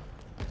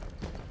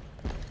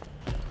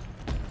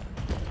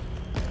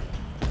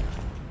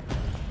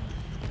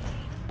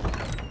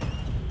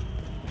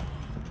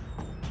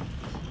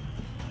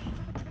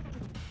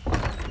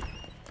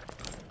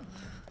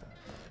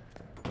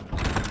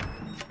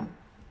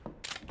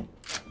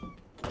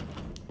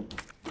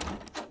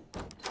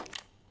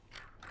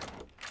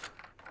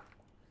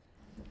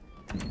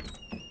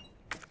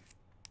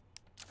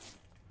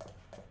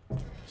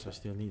 So I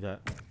still need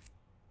that.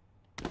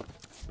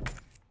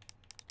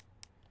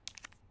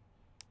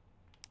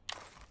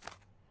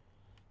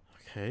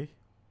 Okay.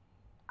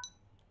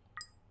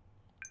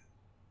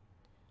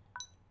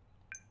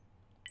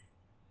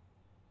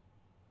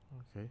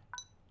 Okay.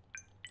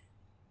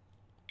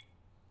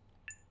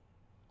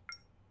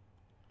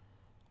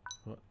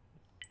 What?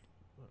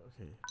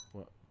 Okay.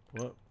 What?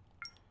 What?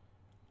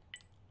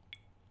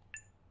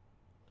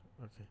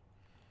 Okay.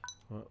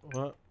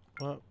 What?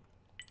 What?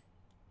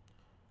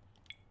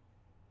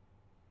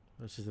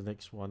 This is the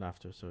next one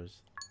after, so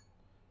it's...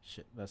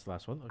 Shit, that's the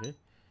last one, okay.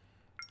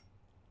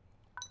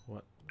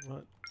 What?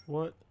 What?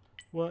 What?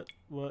 What?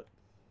 What?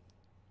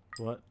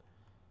 What?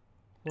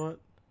 What?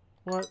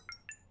 What?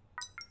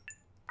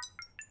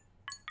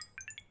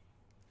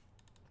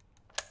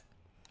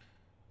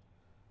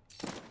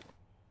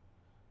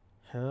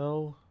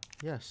 Hell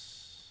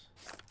yes.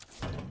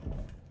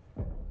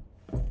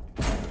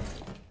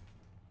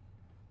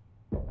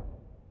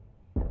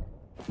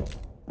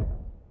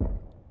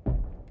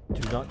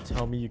 Do not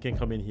tell me you can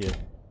come in here.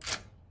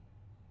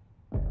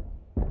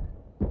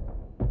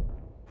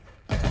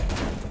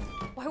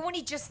 Why won't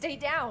he just stay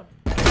down?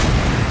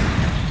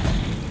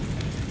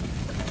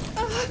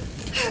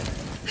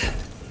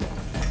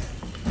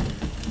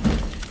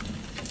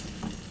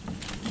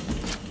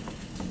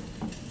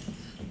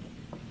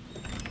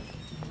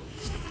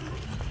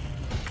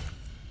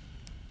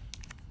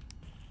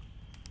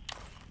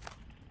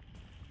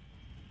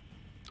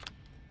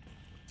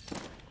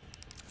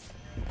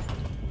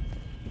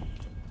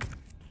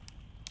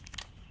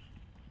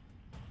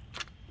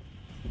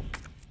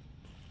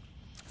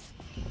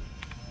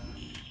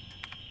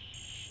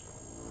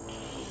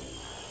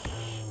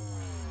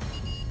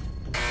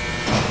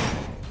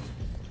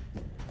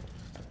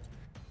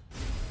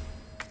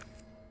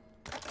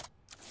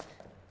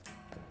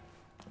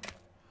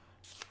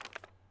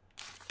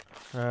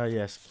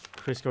 Yes.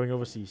 Chris going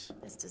overseas.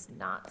 This does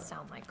not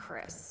sound like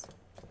Chris.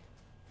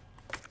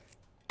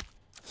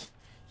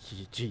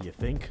 Gee, you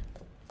think?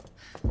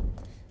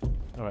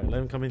 Alright,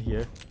 let him come in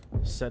here.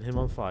 Set him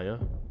on fire.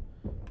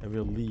 And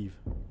we'll leave.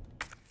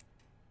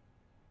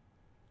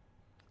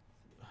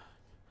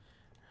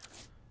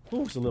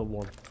 Oh, it's a little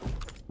warm.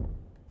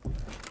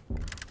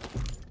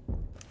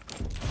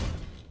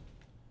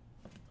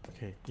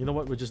 Okay, you know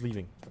what? We're just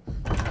leaving.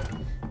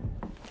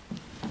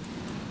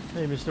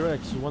 Hey, Mr.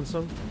 X, you want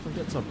some? Come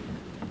get some.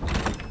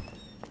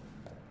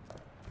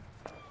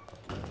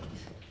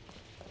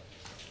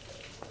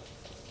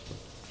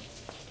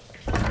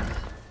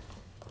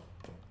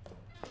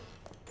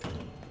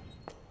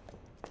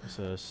 There's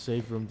a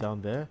save room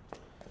down there.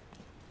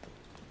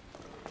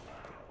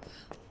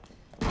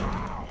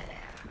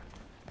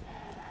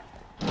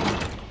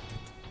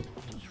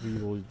 Which we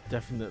will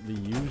definitely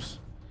use.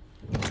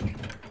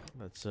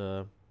 Let's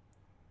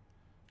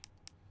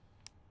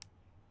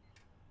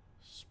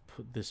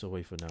put this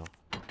away for now.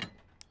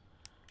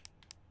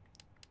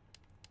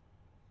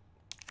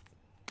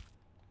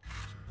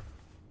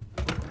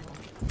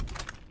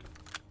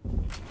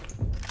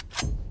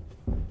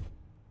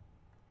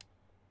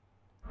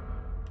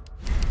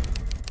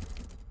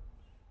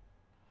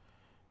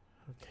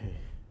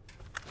 Okay.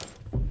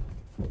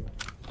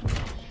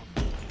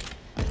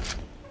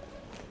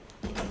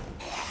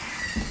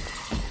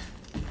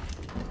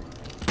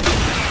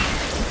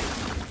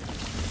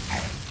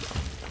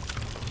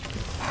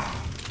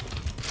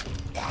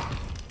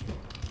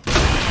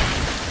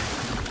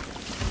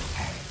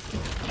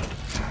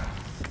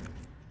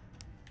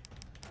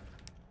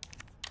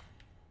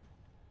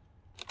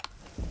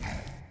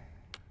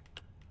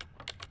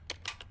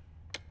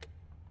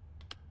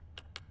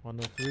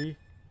 Three.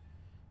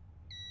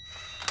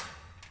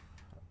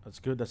 That's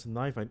good. That's a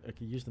knife. I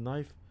can use the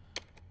knife.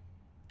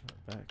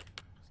 Back.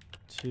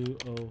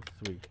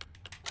 203.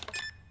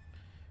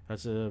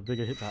 That's a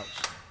bigger hit pouch.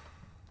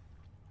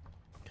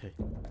 Okay.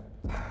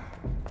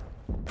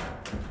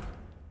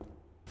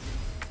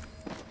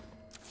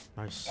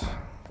 Nice.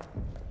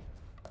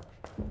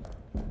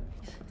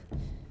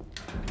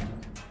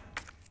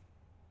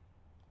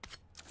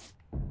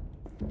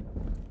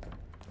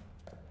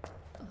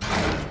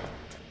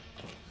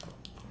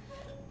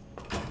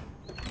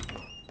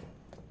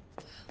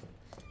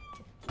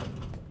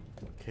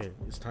 Okay,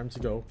 it's time to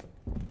go.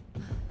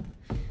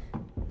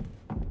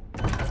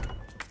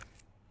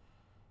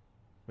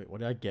 Wait,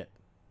 what did I get?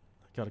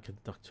 I got a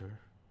conductor.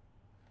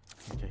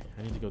 Okay,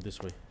 I need to go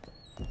this way.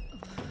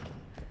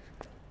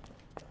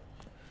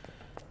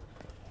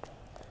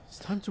 It's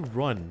time to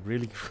run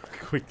really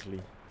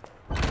quickly.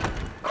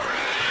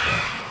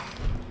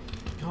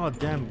 God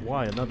damn,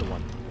 why? Another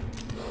one.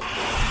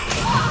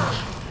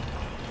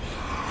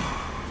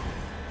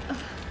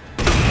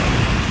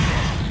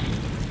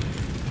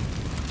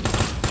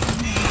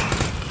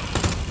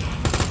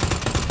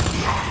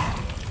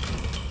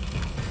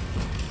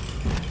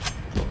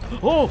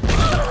 Oh!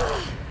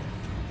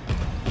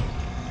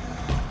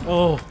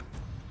 Oh!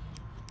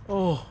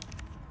 Oh!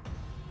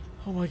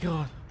 Oh my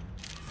god.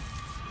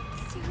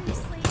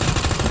 Seriously?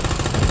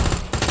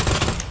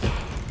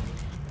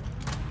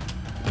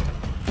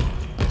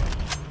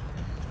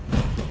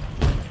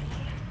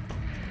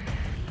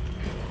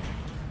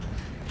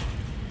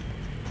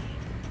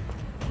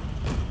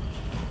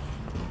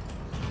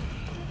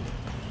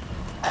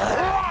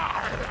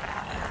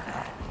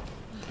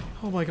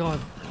 Oh my god.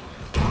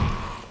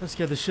 That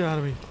scared the shit out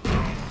of me.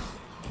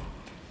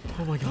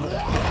 Oh my god.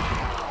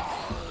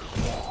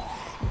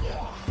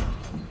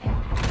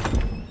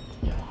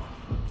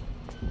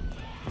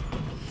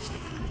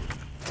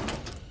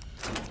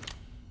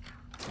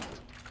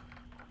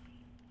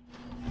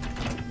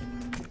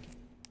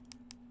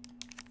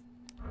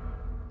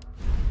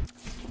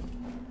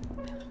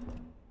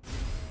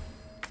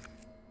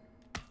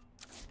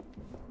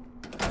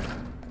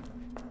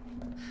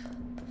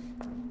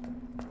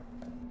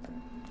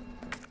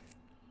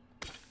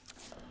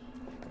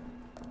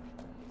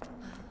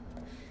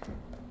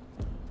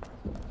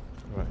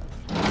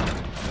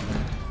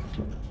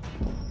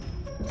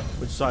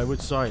 Which side?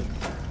 Which side?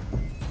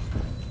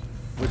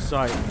 Which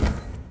side?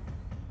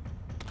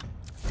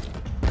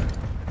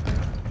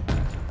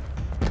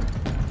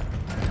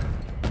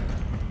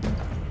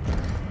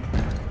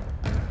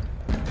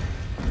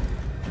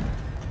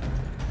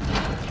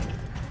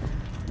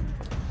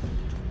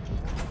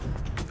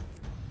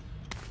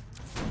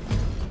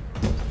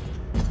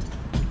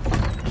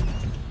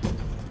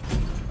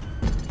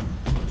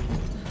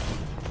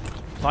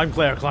 Climb,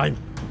 Claire, climb.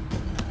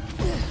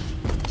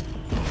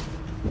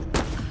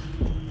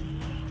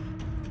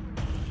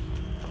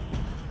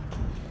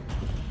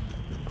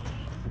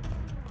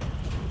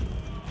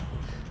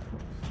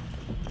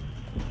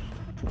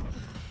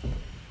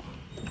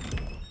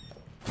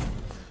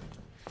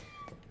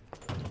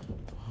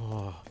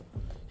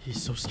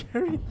 He's so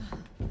scary.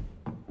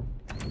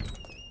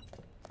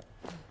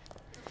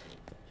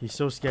 He's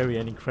so scary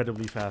and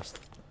incredibly fast.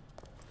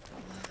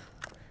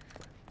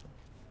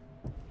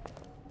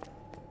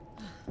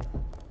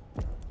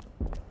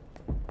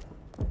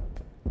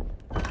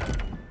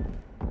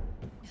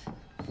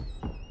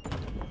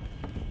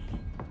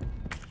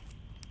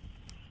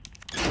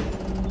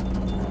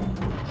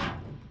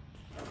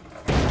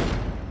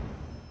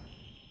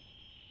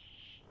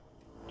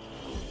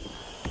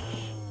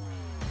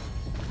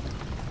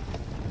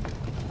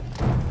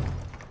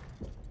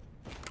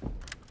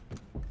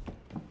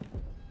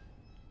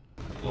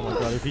 Oh my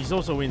god, if he's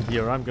also in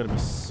here, I'm gonna be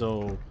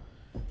so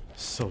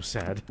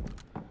sad.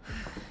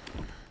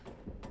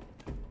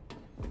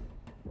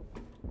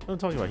 What I'm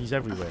talking about, he's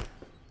everywhere.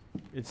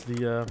 It's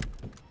the,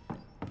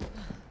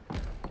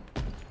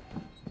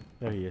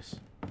 there he is.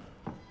 Oh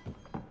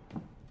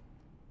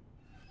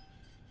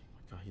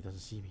my god, he doesn't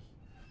see me.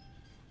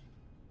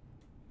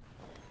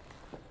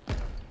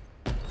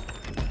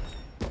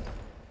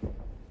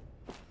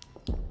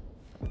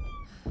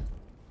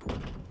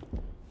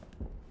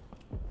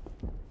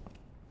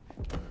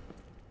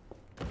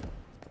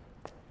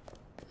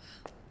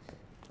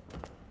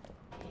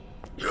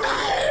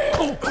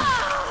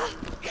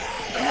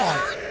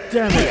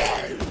 Damn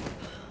it!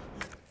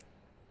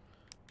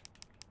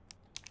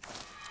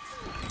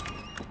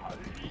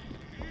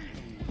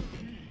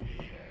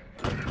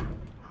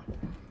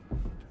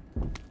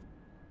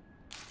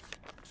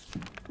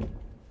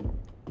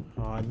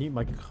 Oh, I need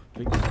my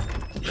big...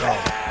 Oh.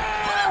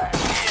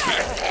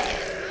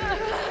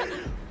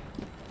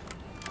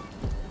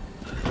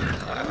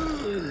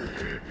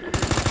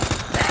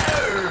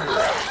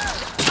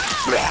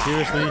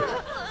 Seriously?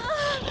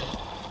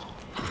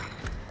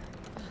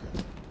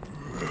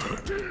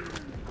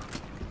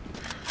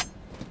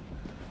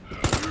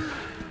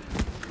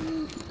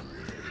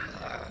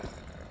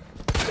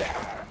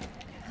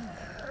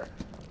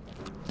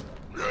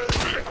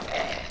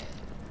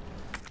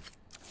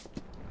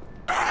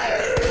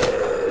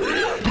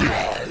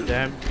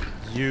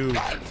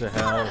 to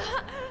hell.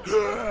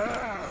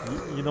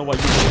 You know what?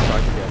 You can try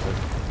together.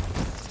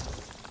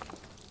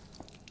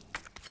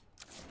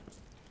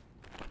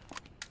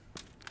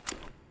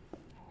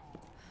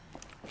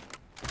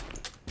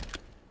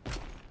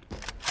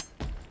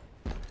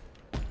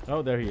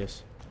 Oh, there he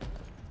is.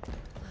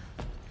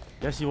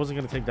 Guess he wasn't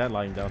gonna take that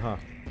lying down, huh?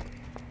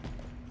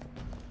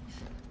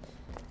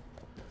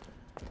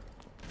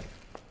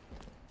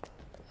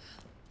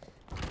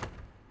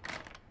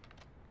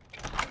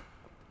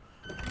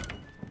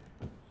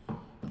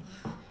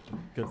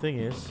 Good thing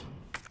is,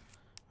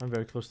 I'm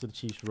very close to the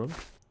chief's room,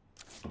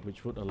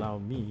 which would allow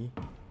me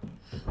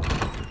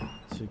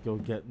to go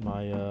get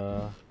my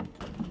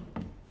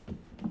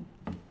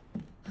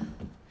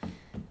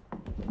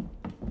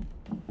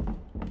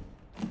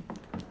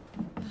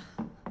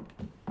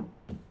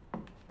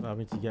allow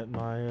me to get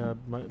my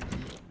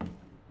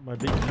my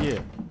big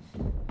gear.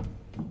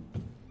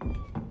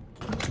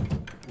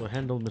 We'll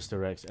handle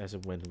Mr. X as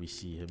and when we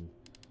see him.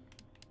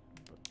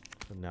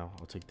 But for now,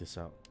 I'll take this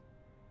out.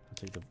 I'll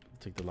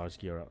take the large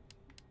gear out.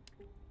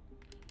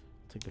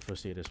 Take the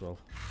first aid as well.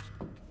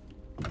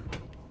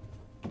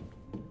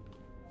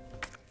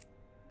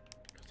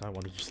 Cause I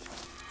want to just.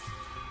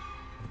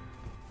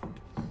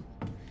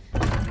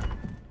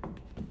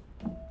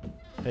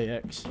 Hey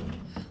X.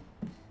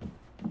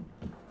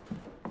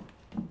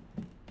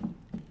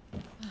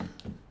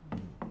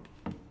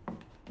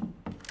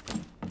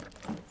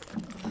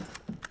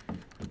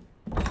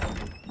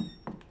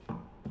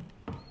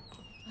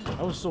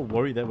 I was so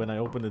worried that when I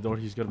open the door,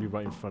 he's gonna be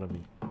right in front of me.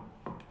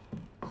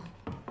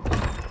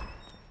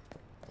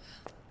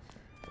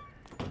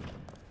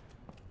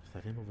 Is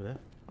that him over there?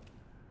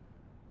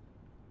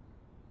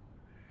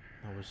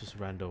 No, it's just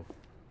rando.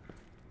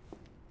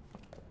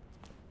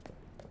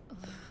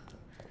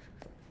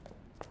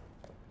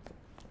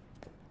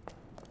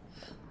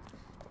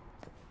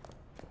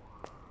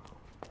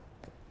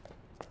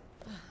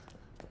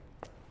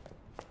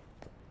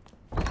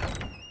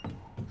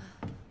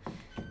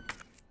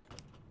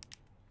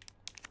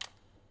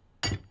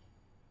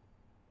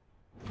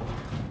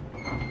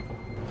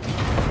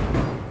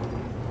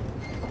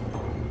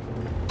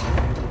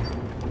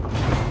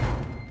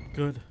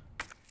 Good.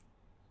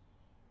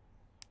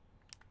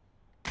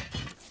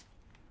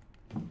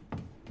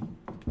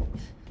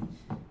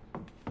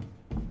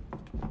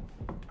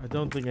 I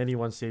don't think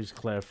anyone saves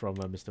Claire from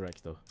Mr.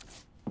 X though.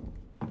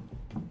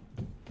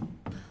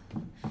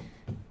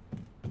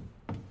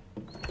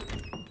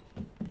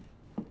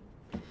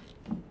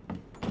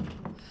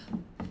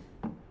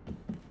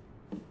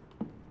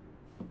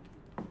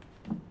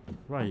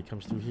 Right, he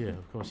comes through here.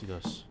 Of course he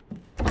does.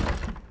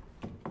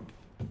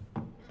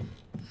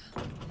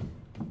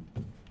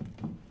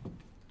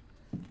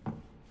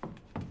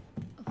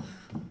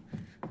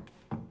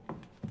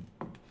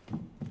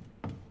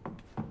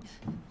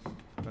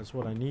 That's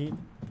what I need.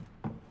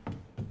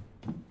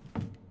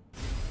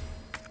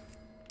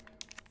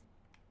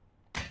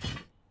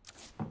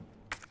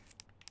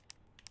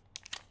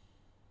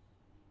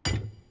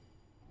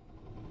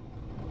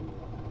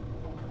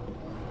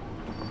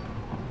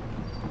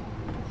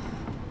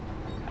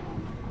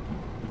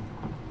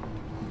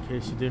 In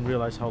case you didn't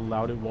realize how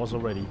loud it was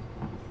already.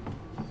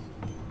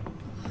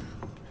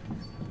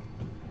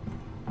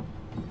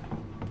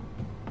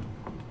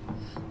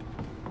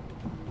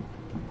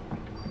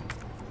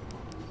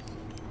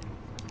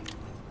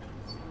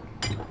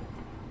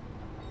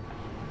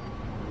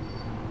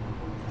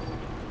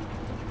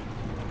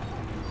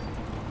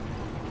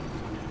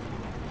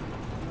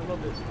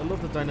 I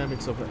love the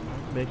dynamics of it,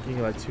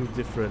 making like two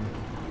different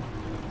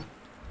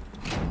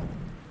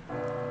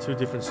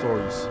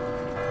stories.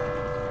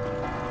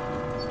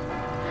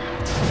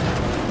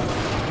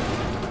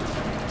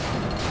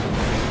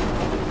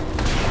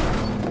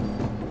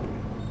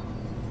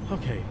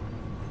 Okay.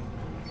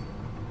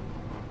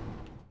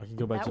 I can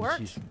go back to the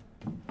chief.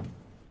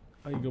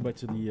 I can go back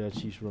to the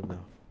chief's room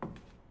now.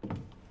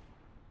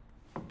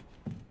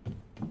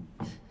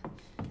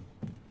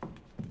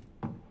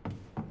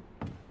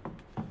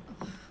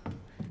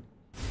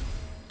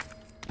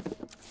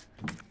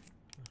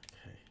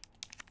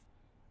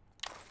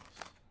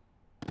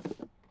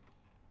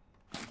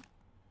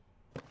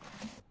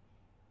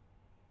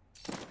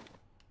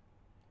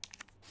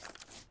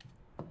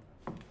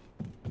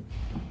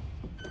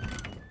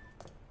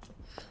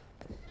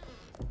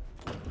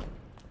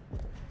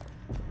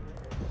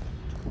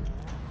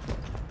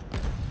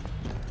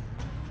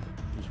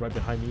 Right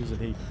behind me,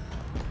 isn't he?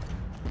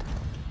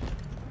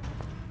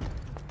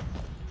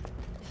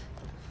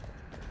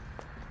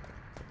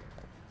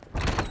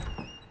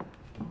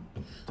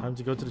 Time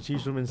to go to the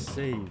chief's room and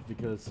save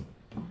because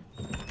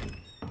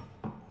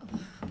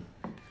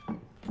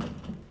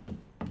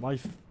my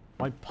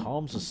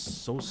palms are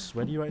so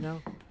sweaty right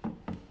now.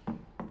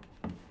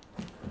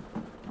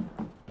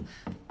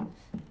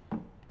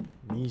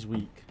 Knees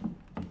weak.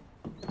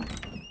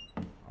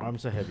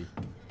 Arms are heavy.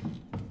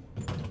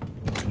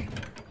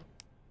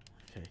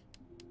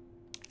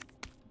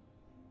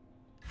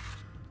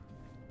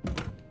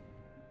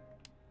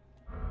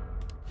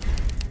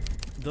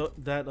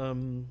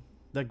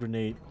 That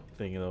grenade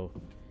thing though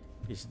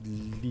is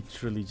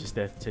literally just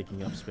there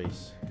taking up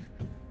space.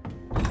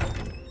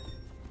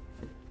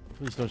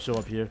 Please don't show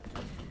up here.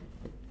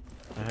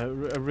 I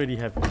already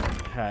have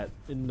had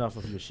enough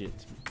of your shit,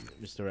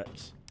 Mr.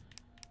 X.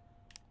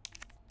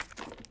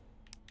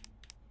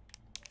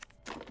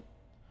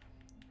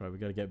 Right, we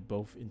gotta get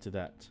both into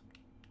that.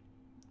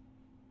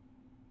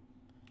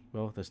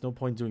 Well, there's no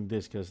point doing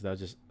this because they'll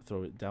just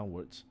throw it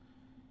downwards.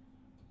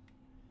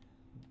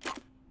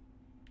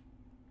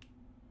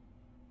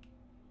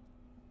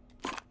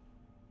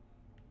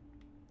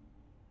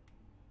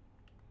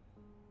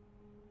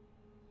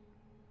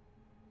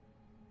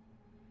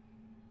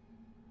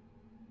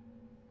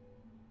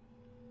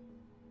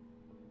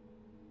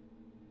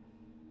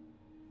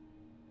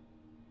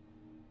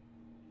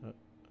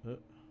 Uh.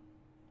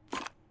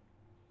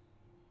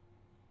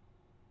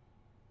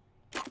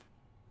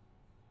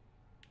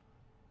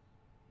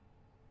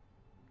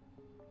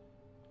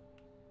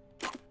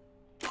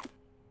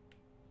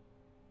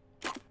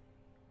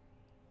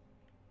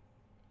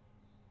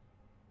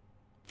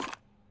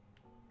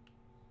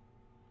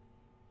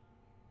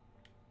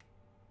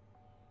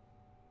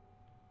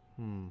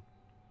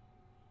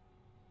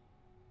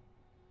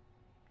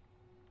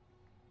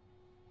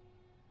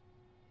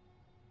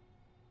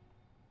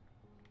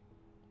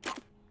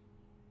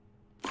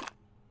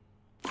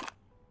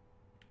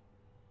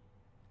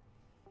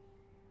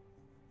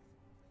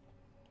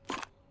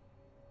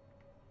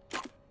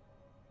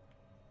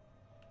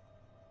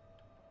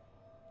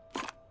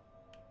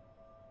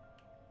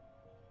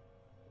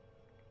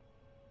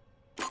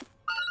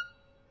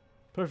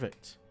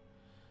 Perfect.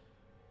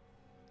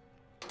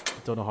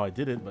 Don't know how I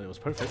did it, but it was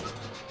perfect.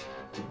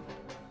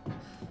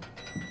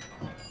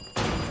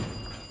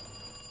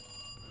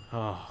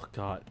 Oh,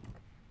 God.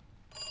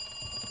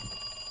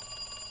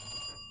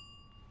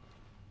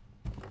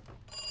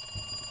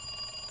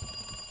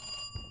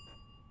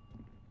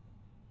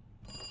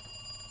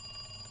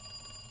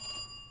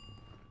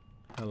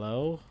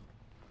 Hello?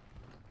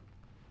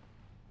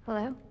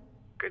 Hello?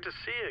 Good to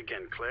see you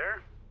again,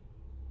 Claire.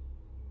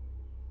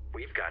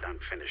 We've got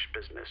unfinished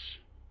business.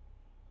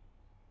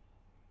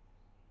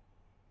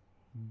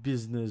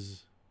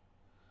 Business.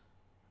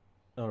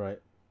 Alright.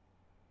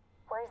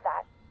 Where's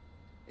that?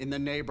 In the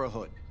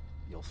neighborhood.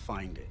 You'll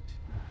find it.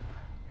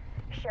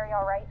 Sherry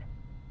all right?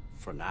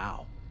 For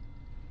now.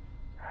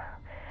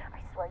 I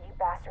swear, you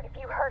bastard,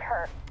 if you hurt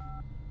her...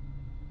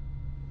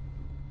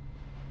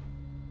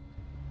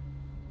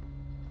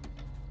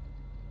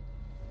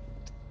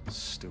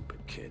 Stupid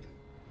kid.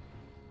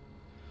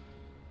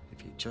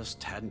 If you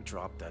just hadn't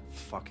dropped that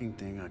fucking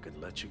thing, I could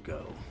let you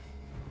go.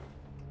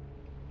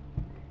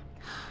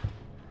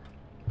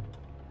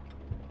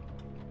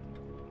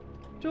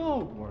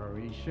 Don't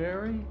worry,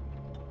 Sherry.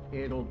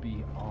 It'll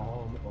be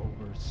all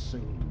over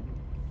soon.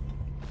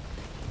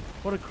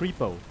 What a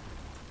creepo.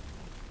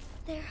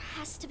 There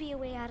has to be a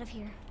way out of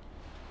here.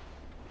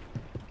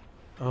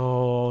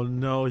 Oh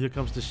no, here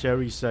comes the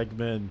Sherry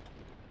segment.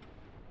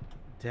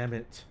 Damn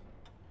it.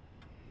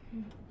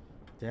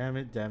 Damn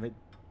it, damn it,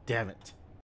 damn it.